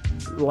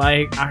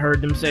 like I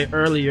heard them say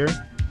earlier,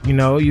 you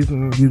know, you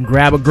can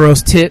grab a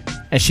girl's tit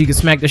and she can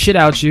smack the shit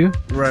out you.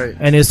 Right.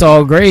 And it's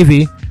all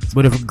gravy.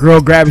 But if a girl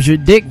grabs your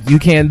dick, you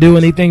can't do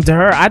anything to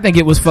her. I think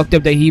it was fucked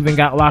up that he even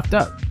got locked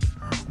up.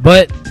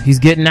 But he's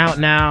getting out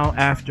now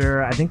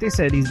after, I think they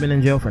said he's been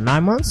in jail for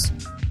 9 months.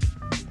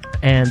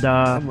 And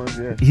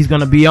he's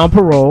going to be on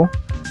parole.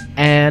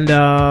 And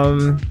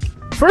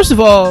first of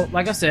all,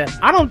 like I said,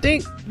 I don't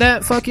think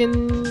that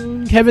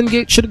fucking Kevin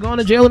Gates should have gone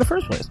to jail in the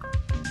first place.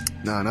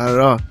 No, not at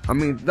all.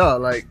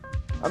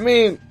 I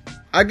mean,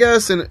 I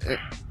guess in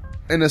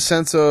a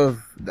sense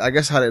of, I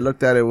guess how they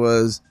looked at it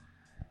was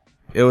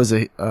they're always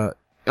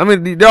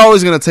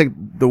gonna take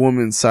the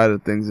woman's side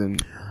of things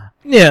and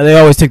yeah, they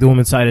always take the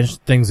woman's side of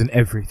things and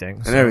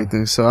everything. So. And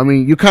everything. So I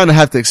mean, you kind of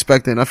have to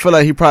expect it. And I feel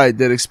like he probably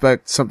did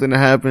expect something to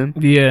happen.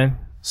 Yeah.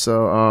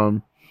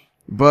 So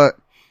but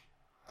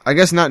I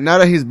guess now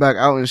that he's back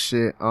out and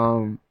shit,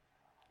 do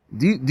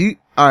you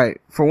all right?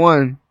 For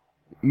one,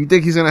 you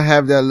think he's gonna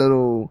have that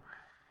little,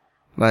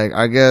 like,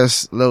 I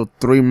guess, little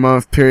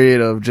 3-month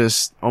period of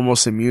just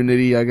almost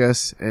immunity, I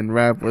guess, in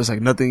rap, where it's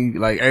like nothing,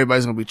 like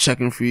everybody's gonna be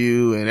checking for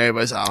you and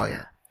everybody's, oh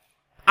yeah.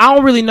 I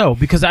don't really know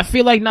because I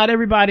feel like not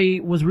everybody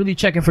was really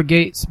checking for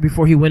Gates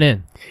before he went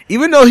in.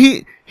 Even though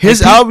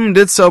his album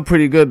did sell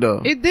pretty good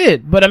though. It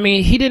did, but I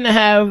mean, he didn't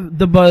have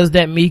the buzz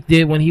that Meek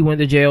did when he went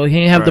to jail. He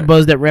didn't have the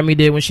buzz that Remy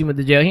did when she went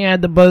to jail. He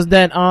had the buzz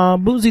that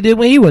Boosie did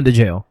when he went to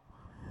jail.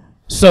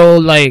 So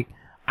like,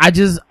 I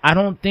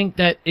don't think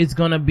that it's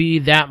gonna be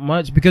that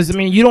much because I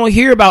mean, you don't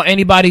hear about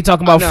anybody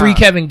talking about free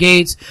Kevin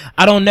Gates.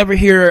 I don't never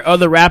hear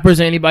other rappers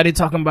or anybody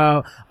talking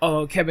about,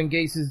 oh, Kevin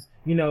Gates is,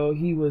 you know,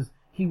 he was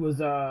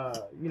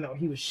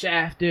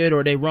shafted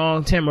or they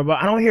wronged him or,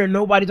 but I don't hear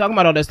nobody talking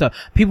about all that stuff.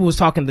 People was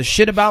talking the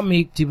shit about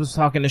Meek. People was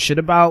talking the shit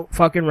about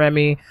fucking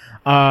Remy.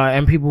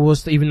 And people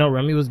was, even though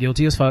Remy was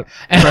guilty as fuck,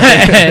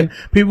 and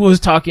people was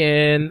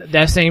talking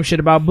that same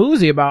shit about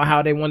Boosie, about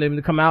how they wanted him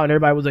to come out and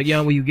everybody was like,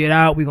 yo, when you get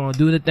out, we gonna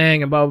do the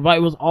thing and blah, blah, blah.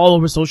 It was all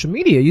over social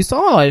media. You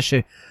saw all that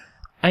shit.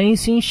 I ain't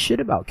seen shit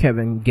about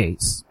Kevin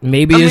Gates.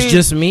 Maybe it's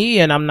just me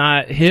and I'm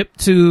not hip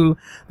to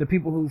the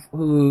people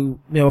who,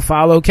 you know,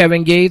 follow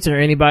Kevin Gates or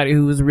anybody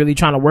who's really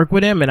trying to work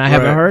with him and I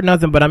haven't heard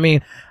nothing, but I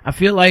mean, I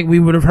feel like we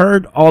would have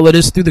heard all of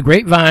this through the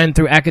grapevine,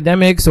 through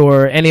academics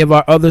or any of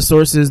our other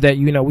sources that,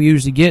 you know, we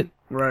usually get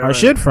our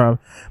shit from,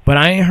 but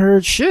I ain't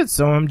heard shit.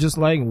 So I'm just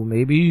like, well,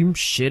 maybe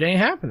shit ain't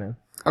happening.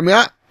 I mean,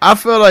 I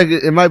feel like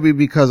it might be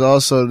because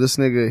also this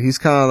nigga, he's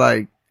kind of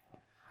like,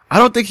 I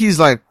don't think he's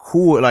like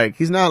cool. Like,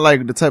 he's not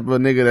like the type of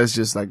nigga that's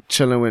just like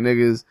chilling with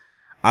niggas.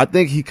 I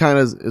think he kind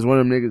of is one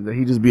of them niggas that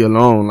he just be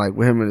alone, like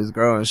with him and his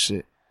girl and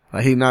shit.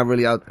 Like, he not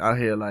really out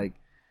here like,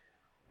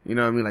 you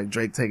know what I mean? Like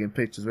Drake taking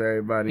pictures of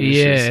everybody and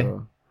shit.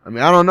 So, I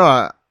mean, I don't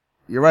know.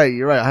 You're right.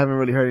 I haven't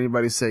really heard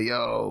anybody say,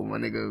 yo, my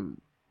nigga,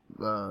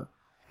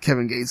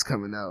 Kevin Gates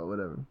coming out or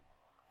whatever.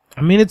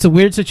 I mean, it's a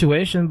weird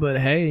situation, but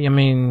hey, I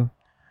mean,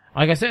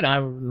 like I said, I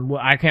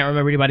can't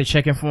remember anybody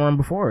checking for him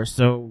before,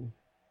 so.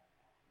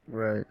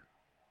 Right.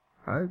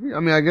 I agree. I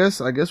mean, I guess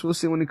we'll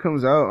see when he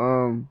comes out.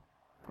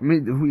 I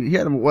mean, he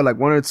had like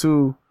one or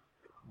two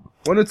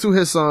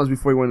hit songs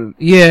before he went in.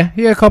 Yeah,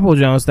 he had a couple of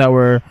Jones that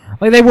were,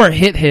 like, they weren't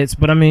hits,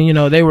 but I mean, you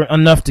know, they were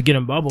enough to get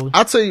him bubbled.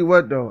 I'll tell you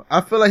what though,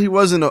 I feel like he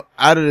wasn't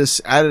out of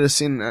the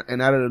scene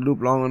and out of the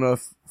loop long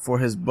enough for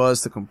his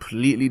buzz to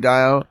completely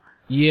die out.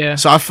 Yeah.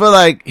 So I feel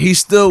like he's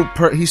still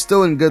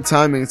in good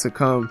timing to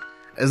come.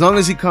 As long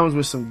as he comes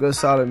with some good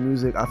solid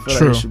music, I feel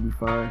like he should be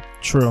fine.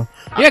 True.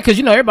 Yeah, cause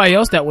you know, everybody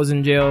else that was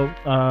in jail,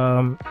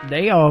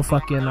 they all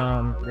fucking,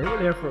 they were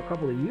there for a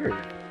couple of years.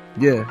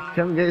 Yeah.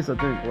 Kevin Gates, I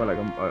think,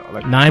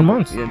 like 9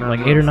 months. Yeah, 9 like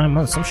months. 8 or 9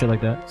 months, some shit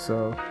like that.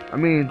 So, I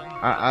mean,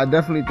 I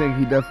definitely think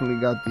he definitely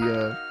got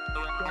the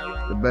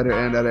better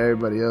end out of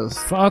everybody else.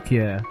 Fuck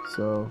yeah.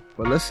 So,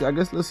 but let's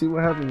see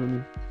what happens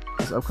in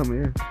this upcoming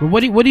year. But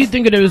what do you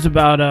think it is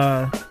about,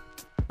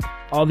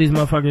 all these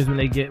motherfuckers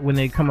when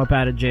they come up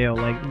out of jail?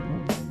 Like,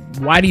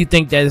 why do you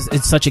think that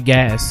it's such a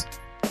gas?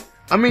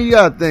 I mean, you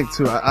gotta think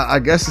too. I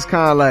guess it's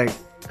kind of like,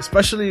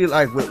 especially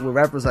like with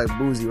rappers like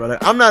Boosie, right?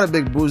 Like, I'm not a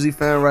big Boosie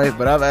fan, right?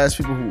 But I've asked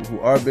people who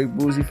are big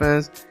Boosie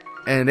fans,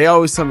 and they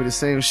always tell me the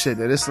same shit,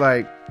 that it's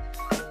like,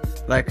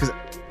 cause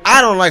I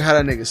don't like how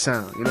that nigga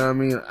sound, you know what I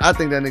mean? I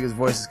think that nigga's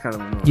voice is kind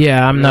of annoying.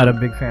 Yeah, I'm not a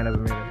big fan of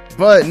him either.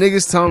 But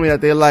niggas tell me that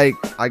they like,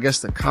 I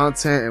guess, the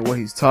content and what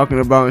he's talking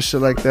about and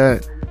shit like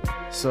that.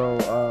 So,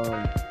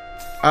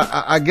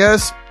 I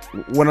guess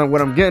what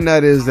I'm getting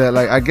at is that,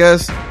 like, I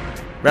guess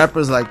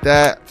rappers like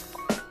that,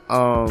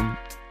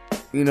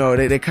 you know,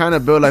 they kind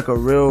of build like a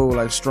real,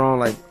 like, strong,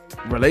 like,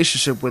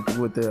 relationship with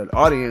the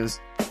audience,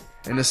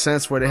 in the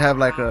sense where they have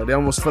like they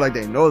almost feel like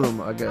they know them,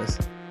 I guess.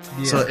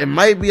 Yeah. So it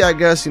might be, I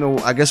guess, you know,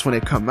 I guess when they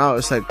come out,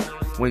 it's like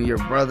when your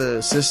brother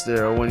or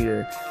sister, or when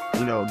your,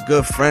 you know,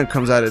 good friend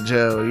comes out of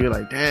jail, you're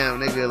like, damn,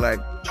 nigga, like,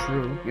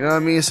 true. You know what I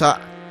mean? So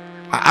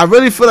I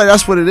really feel like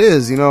that's what it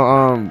is, you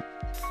know,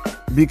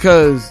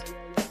 because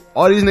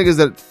all these niggas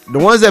the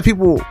ones that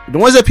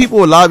people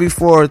will lobby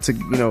for to,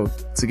 you know,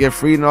 to get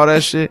freed and all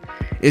that shit,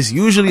 it's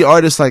usually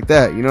artists like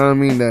that, you know what I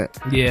mean? That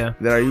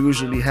are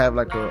usually have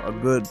like a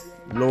good,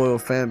 loyal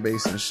fan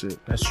base and shit.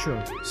 That's true.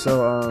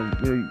 So,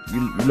 you know,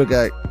 you look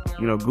at,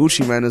 you know,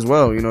 Gucci Mane as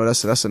well, you know,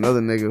 that's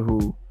another nigga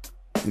who,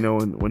 you know,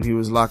 when he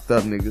was locked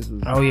up, niggas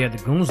was, oh yeah, the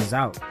goons was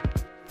out.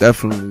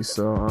 Definitely.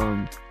 So,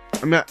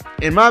 I mean,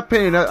 in my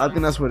opinion, I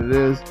think that's what it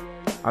is.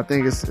 I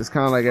think it's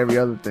kind of like every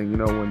other thing, you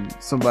know, when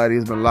somebody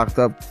has been locked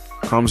up,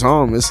 comes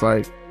home, it's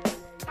like,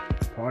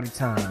 party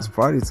time. It's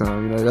party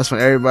time, you know. That's when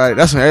everybody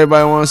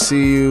want to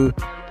see you.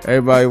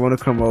 Everybody want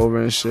to come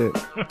over and shit.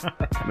 You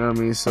know what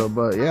I mean? So,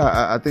 but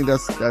yeah, I think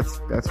that's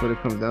what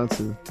it comes down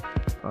to.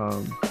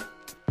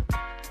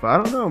 But I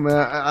don't know, man.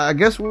 I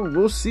guess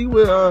we'll see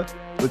with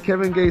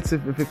Kevin Gates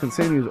if it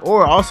continues,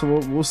 or also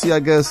we'll see, I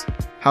guess,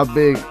 how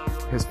big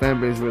his fan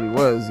base really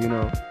was, you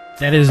know.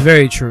 That is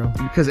very true.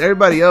 Because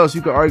everybody else,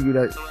 you could argue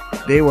that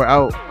they were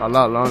out a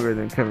lot longer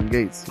than Kevin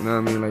Gates. You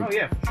know what I mean? Like, oh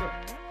yeah, for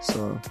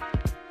sure.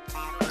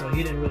 So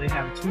he didn't really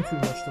have too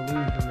much to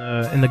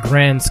lose in the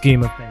grand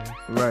scheme of things.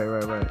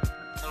 Right.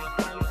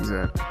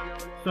 Exactly.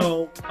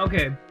 So,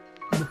 okay,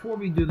 before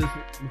we do this,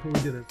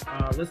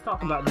 let's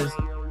talk about this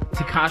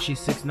Tekashi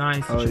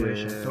 6ix9ine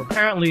situation. Yeah. So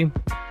apparently,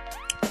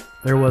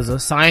 there was a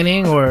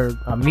signing or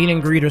a meet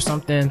and greet or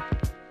something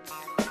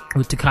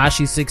with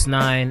Tekashi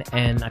 6ix9ine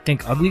and I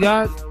think Ugly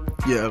God.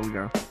 Yeah, Ugly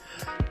God.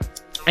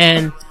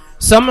 And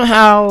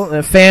somehow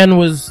a fan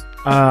was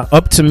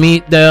up to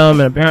meet them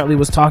and apparently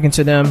was talking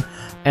to them,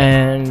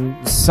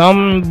 and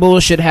some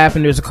bullshit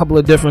happened. There's a couple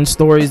of different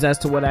stories as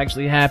to what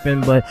actually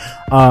happened, but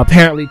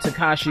apparently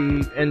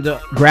Tekashi ended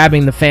up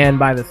grabbing the fan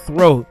by the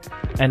throat,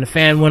 and the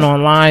fan went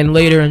online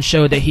later and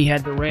showed that he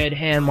had the red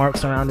hand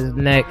marks around his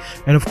neck.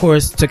 And of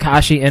course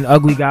Tekashi and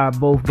Ugly God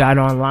both got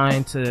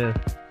online to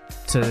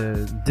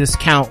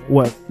discount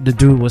what the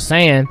dude was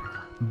saying.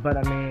 But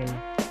I mean,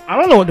 I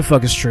don't know what the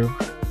fuck is true.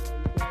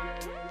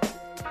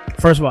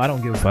 First of all, I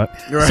don't give a fuck.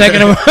 Right.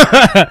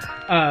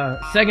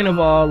 Second of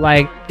all,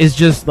 like, it's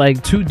just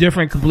like two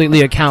different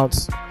completely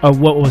accounts of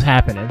what was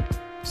happening.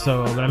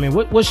 So, but I mean,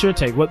 what's your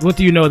take? What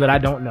do you know that I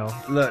don't know?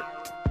 Look,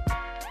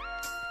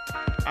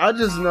 I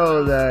just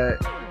know that,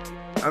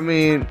 I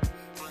mean,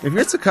 if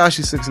you're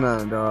Tekashi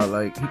 6ix9ine, dog,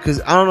 like,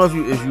 because I don't know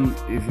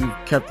if you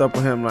kept up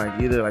with him, like,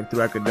 either like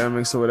through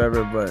academics or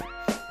whatever, but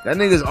that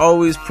nigga's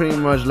always pretty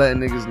much letting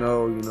niggas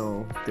know, you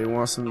know, they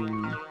want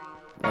some,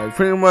 like,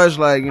 pretty much,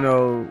 like, you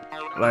know,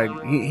 like,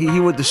 he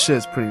with the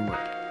shits, pretty much.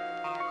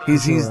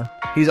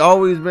 He's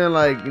always been,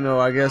 like, you know,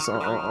 I guess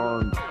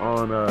on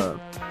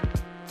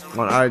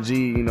IG,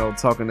 you know,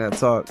 talking that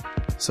talk.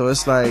 So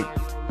it's like,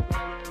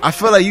 I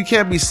feel like you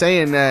can't be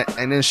saying that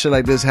and then shit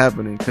like this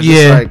happening. Cause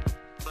it's like,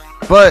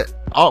 but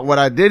what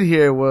I did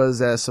hear was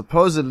that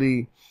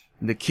supposedly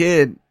the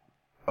kid,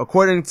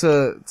 according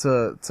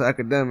to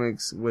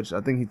academics, which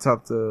I think he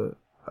talked to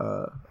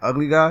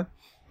Ugly God.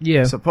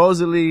 Yeah.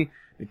 Supposedly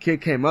the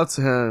kid came up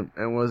to him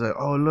and was like,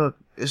 "Oh, look,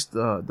 it's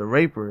the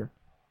raper.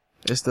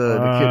 It's the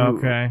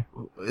kid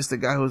it's the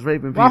guy who was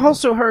raping people." Well, I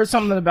also heard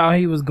something about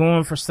he was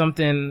going for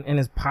something in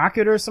his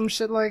pocket or some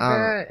shit like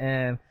that,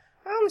 and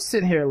I'm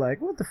sitting here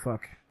like, what the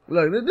fuck?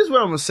 Look, this is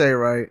what I'm gonna say,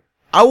 right?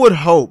 I would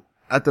hope,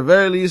 at the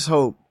very least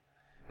hope,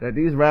 that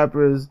these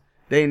rappers,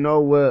 they know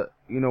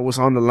what's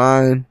on the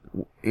line,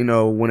 you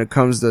know, when it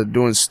comes to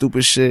doing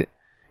stupid shit,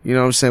 you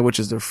know what I'm saying, which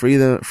is their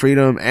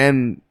freedom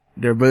and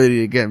their ability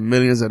to get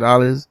millions of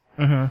dollars.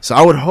 Mm-hmm. So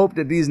I would hope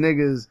that these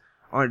niggas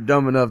aren't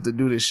dumb enough to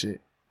do this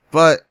shit.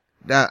 But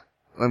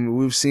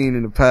we've seen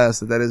in the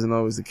past that isn't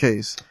always the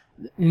case.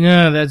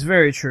 Yeah, that's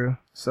very true.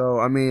 So,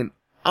 I mean,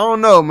 I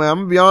don't know, man. I'm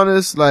gonna be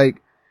honest,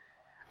 like,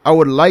 I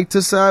would like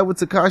to side with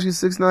Tekashi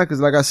 6ix9ine,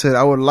 cause like I said,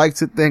 I would like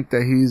to think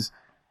that he's,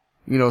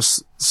 you know,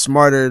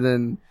 smarter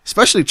than,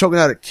 especially choking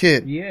out a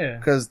kid. Yeah.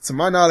 Cause to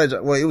my knowledge,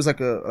 well, it was like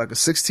a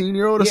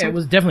 16-year-old or something. Yeah, it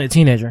was definitely a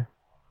teenager.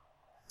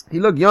 He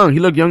looked young. He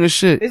looked young as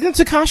shit. Isn't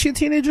Tekashi a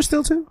teenager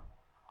still too?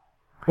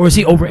 Or is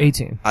he over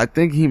 18? I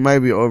think he might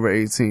be over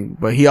 18,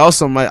 but he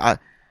also might, I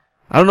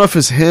don't know if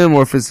it's him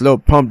or if it's Lil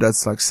Pump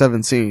that's like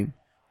 17.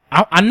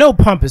 I know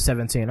Pump is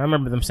 17. I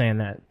remember them saying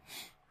that.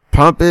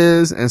 Pump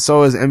is, and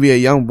so is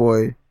NBA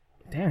YoungBoy.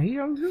 Damn, he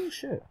young too?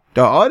 Shit.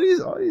 Dog, all these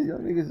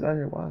young niggas out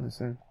here wild,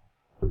 son.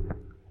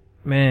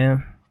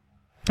 Man,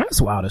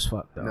 that's wild as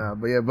fuck, though. Nah,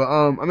 but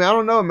I mean, I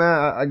don't know,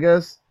 man. I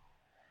guess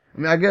the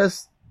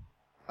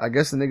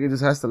nigga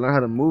just has to learn how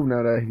to move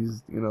now that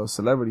he's, you know,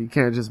 celebrity. He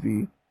can't just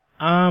be.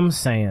 I'm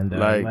saying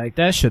though, like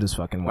that shit is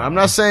fucking wild. I'm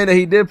not saying that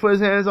he did put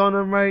his hands on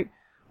them, right?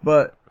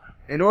 But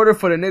in order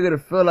for the nigga to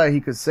feel like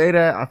he could say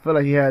that, I feel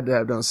like he had to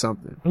have done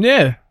something.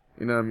 Yeah.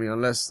 You know what I mean?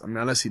 Unless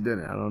he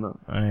didn't, I don't know.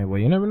 Alright, well,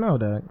 you never know,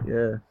 dog.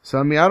 Yeah. So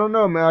I mean, I don't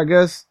know, man. I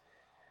guess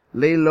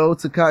lay low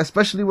to Kai,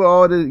 especially with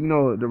all the, you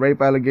know, the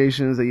rape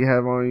allegations that you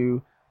have on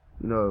you.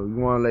 You know, you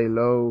want to lay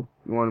low.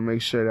 You want to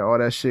make sure that all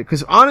that shit.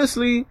 Because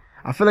honestly,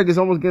 I feel like it's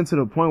almost getting to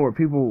the point where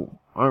people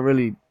aren't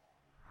really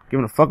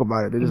giving a fuck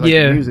about it. They just like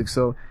the music.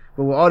 So,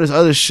 but with all this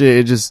other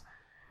shit, it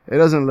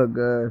doesn't look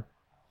good.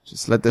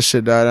 Just let that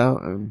shit die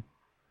out and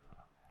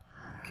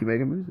keep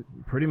making music.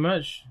 Pretty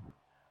much.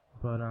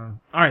 But,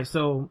 alright,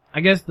 so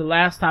I guess the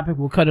last topic,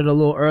 we'll cut it a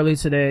little early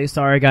today.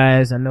 Sorry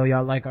guys, I know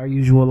y'all like our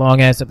usual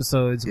long ass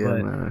episodes,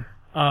 but,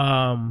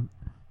 man.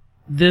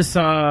 This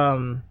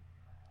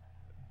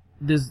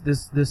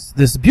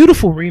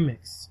beautiful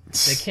remix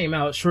that came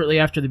out shortly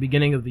after the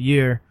beginning of the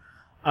year,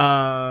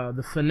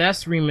 the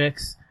Finesse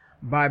remix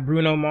by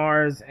Bruno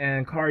Mars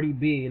and Cardi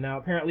B. Now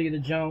apparently the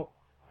joke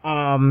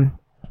was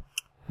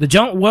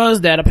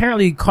that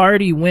apparently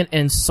Cardi went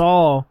and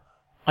saw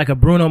like a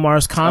Bruno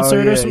Mars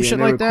concert or some shit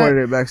like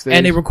that.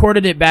 And they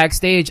recorded it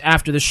backstage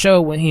after the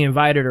show when he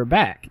invited her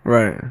back.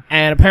 Right.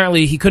 And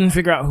apparently he couldn't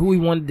figure out who he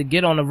wanted to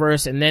get on the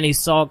verse, and then he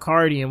saw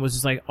Cardi and was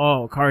just like,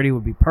 oh, Cardi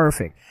would be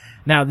perfect.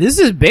 Now this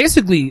is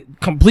basically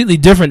completely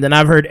different than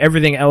I've heard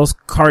everything else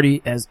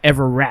Cardi has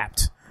ever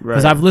rapped.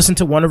 Because I've listened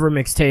to one of her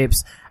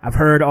mixtapes. I've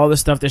heard all the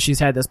stuff that she's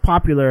had that's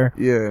popular.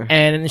 Yeah.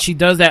 And she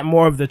does that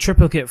more of the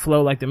triplicate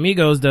flow like the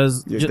Migos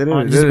does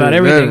on just about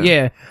everything.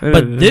 Yeah.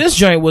 But this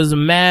joint was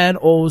mad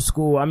old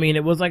school. I mean,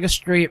 it was like a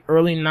straight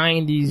early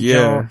 90s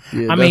joint.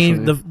 I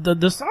mean,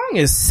 the song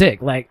is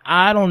sick. Like,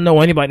 I don't know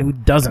anybody who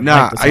doesn't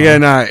like the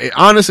song.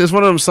 Honestly, it's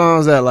one of them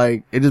songs that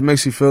like, it just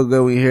makes you feel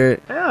good when you hear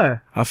it. Yeah.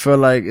 I feel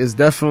like it's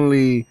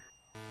definitely,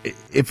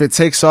 if it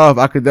takes off,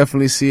 I could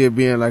definitely see it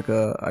being like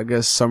a, I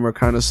guess, summer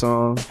kind of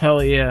song.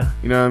 Hell yeah.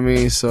 You know what I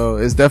mean? So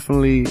it's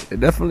definitely,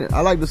 I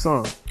like the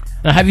song.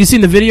 Now, have you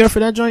seen the video for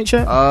that joint,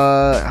 Chet?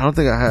 I don't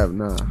think I have,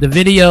 no. The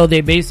video,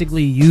 they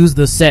basically use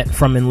the set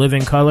from In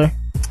Living Color.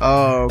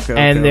 Oh, okay.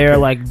 And they're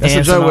like dancing.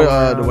 That's the joint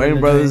with the Wayne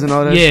brothers and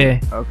all that? Yeah.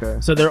 Shit? Okay.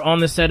 So they're on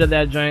the set of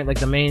that joint, like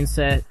the main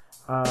set.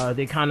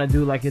 They kind of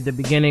do like at the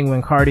beginning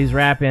when Cardi's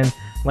rapping,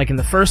 like in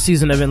the first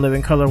season of In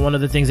Living Color, one of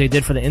the things they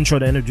did for the intro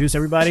to introduce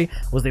everybody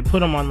was they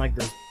put them on like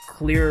this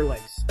clear like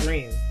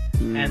screen,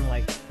 and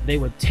like they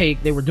were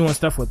doing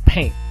stuff with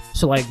paint.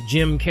 So like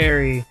Jim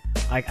Carrey,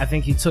 like I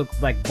think he took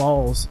like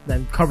balls,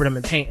 then covered them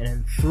in paint and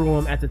then threw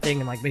them at the thing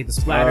and like made the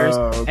splatters,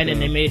 and then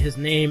they made his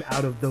name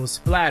out of those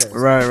splatters.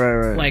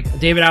 Right. Like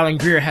David Alan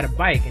Grier had a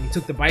bike and he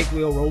took the bike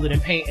wheel, rolled it in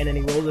paint, and then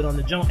he rolled it on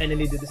the jump, and then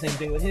he did the same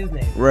thing with his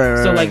name.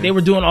 Right. So like they were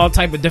doing all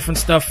type of different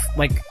stuff,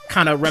 like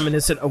kind of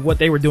reminiscent of what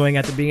they were doing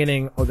at the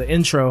beginning of the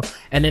intro,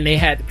 and then they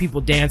had the people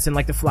dancing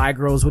like the Fly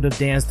Girls would have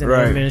danced in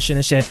intermission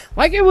and shit.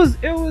 Like it was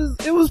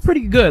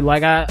pretty good.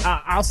 Like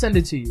I'll send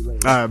it to you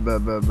later. All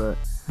right, bet.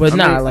 But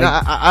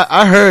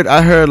I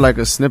heard like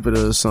a snippet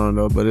of the song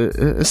though, but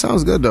it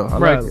sounds good though. I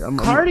like it.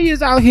 Cardi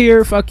is out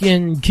here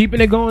fucking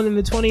keeping it going in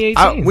the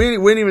 2018. We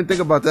didn't even think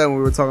about that when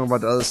we were talking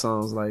about the other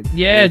songs. Like,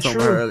 yeah,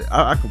 true.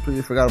 I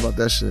completely forgot about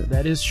that shit.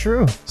 That is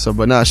true. So,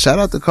 but shout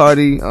out to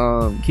Cardi.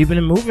 Keeping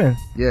it moving.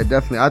 Yeah,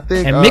 definitely. I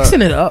think and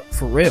mixing it up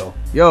for real.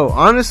 Yo,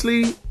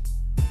 honestly,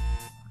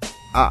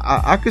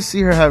 I could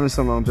see her having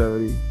some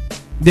longevity.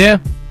 Yeah,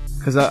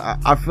 because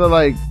I feel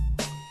like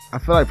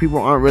people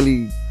aren't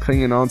really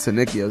clinging on to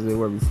Nicki as they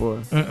were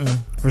before.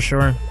 For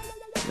sure. You know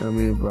what I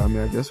mean? But I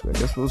mean, I guess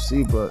we'll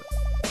see. But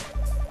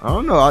I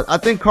don't know. I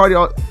think Cardi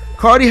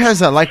has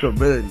that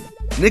likability.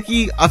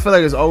 Nicki, I feel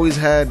like has always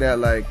had that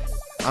like,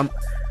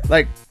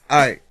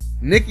 alright,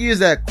 Nicki is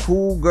that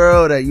cool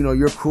girl that, you know,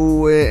 you're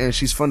cool with and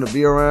she's fun to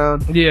be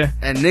around. Yeah.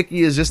 And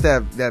Nicki is just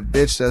that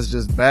bitch that's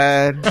just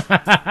bad,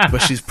 but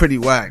she's pretty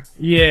whack.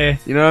 Yeah.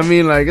 You know what I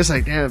mean? Like, it's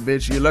like, damn,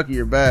 bitch, you're lucky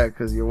you're bad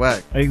because you're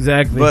whack.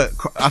 Exactly. But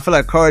I feel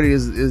like Cardi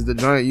is the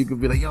giant you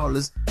could be like, yo,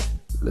 let's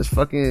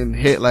fucking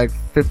hit like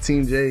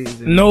 15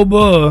 J's. No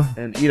bull.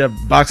 And eat a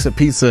box of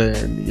pizza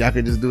and y'all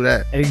could just do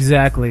that.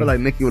 Exactly. I feel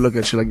like Nicki would look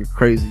at you like you're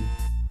crazy.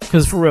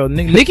 Cause for real,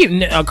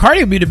 Cardi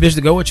would be the bitch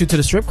to go with you to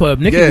the strip club.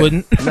 Nicki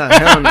wouldn't. Nah,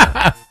 hell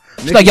no.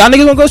 She's like, y'all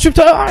niggas wanna go strip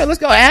club? Alright, let's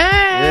go.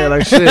 Yeah,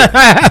 like shit.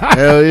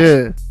 Hell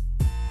yeah.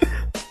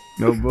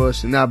 No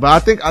bullshit. Nah, but I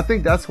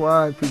think that's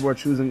why people are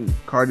choosing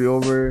Cardi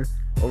over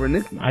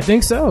Nicki. I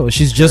think so.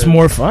 She's just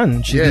more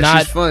fun. She's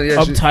not fun. Yeah,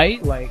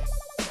 uptight.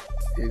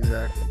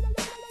 Exactly.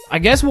 I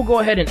guess we'll go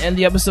ahead and end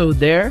the episode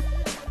there.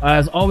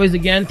 As always,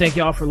 again, thank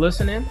y'all for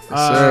listening.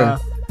 Yes, sir.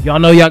 Y'all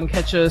know y'all can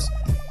catch us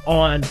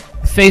on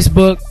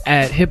Facebook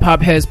at Hip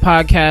Hop Heads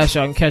Podcast.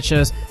 Y'all can catch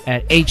us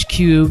at H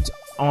Cubed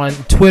on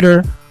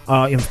Twitter.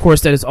 Of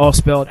course, that is all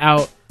spelled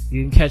out.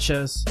 You can catch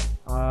us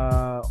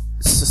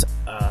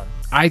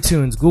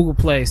iTunes, Google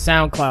Play,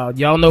 SoundCloud.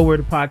 Y'all know where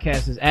the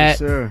podcast is at. Yes,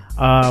 sir.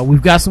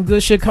 We've got some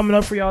good shit coming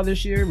up for y'all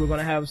this year. We're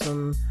gonna have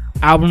some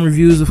album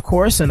reviews, of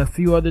course, and a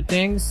few other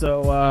things.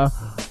 So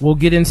we'll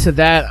get into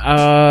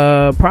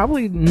that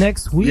probably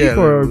next week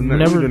or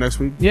whenever. Next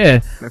week.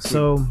 Yeah. Next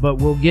week. But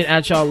we'll get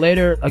at y'all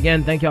later.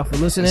 Again, thank y'all for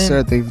listening. Yes,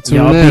 sir. Thank you for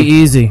tuning y'all in. be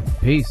easy.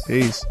 Peace.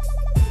 Peace.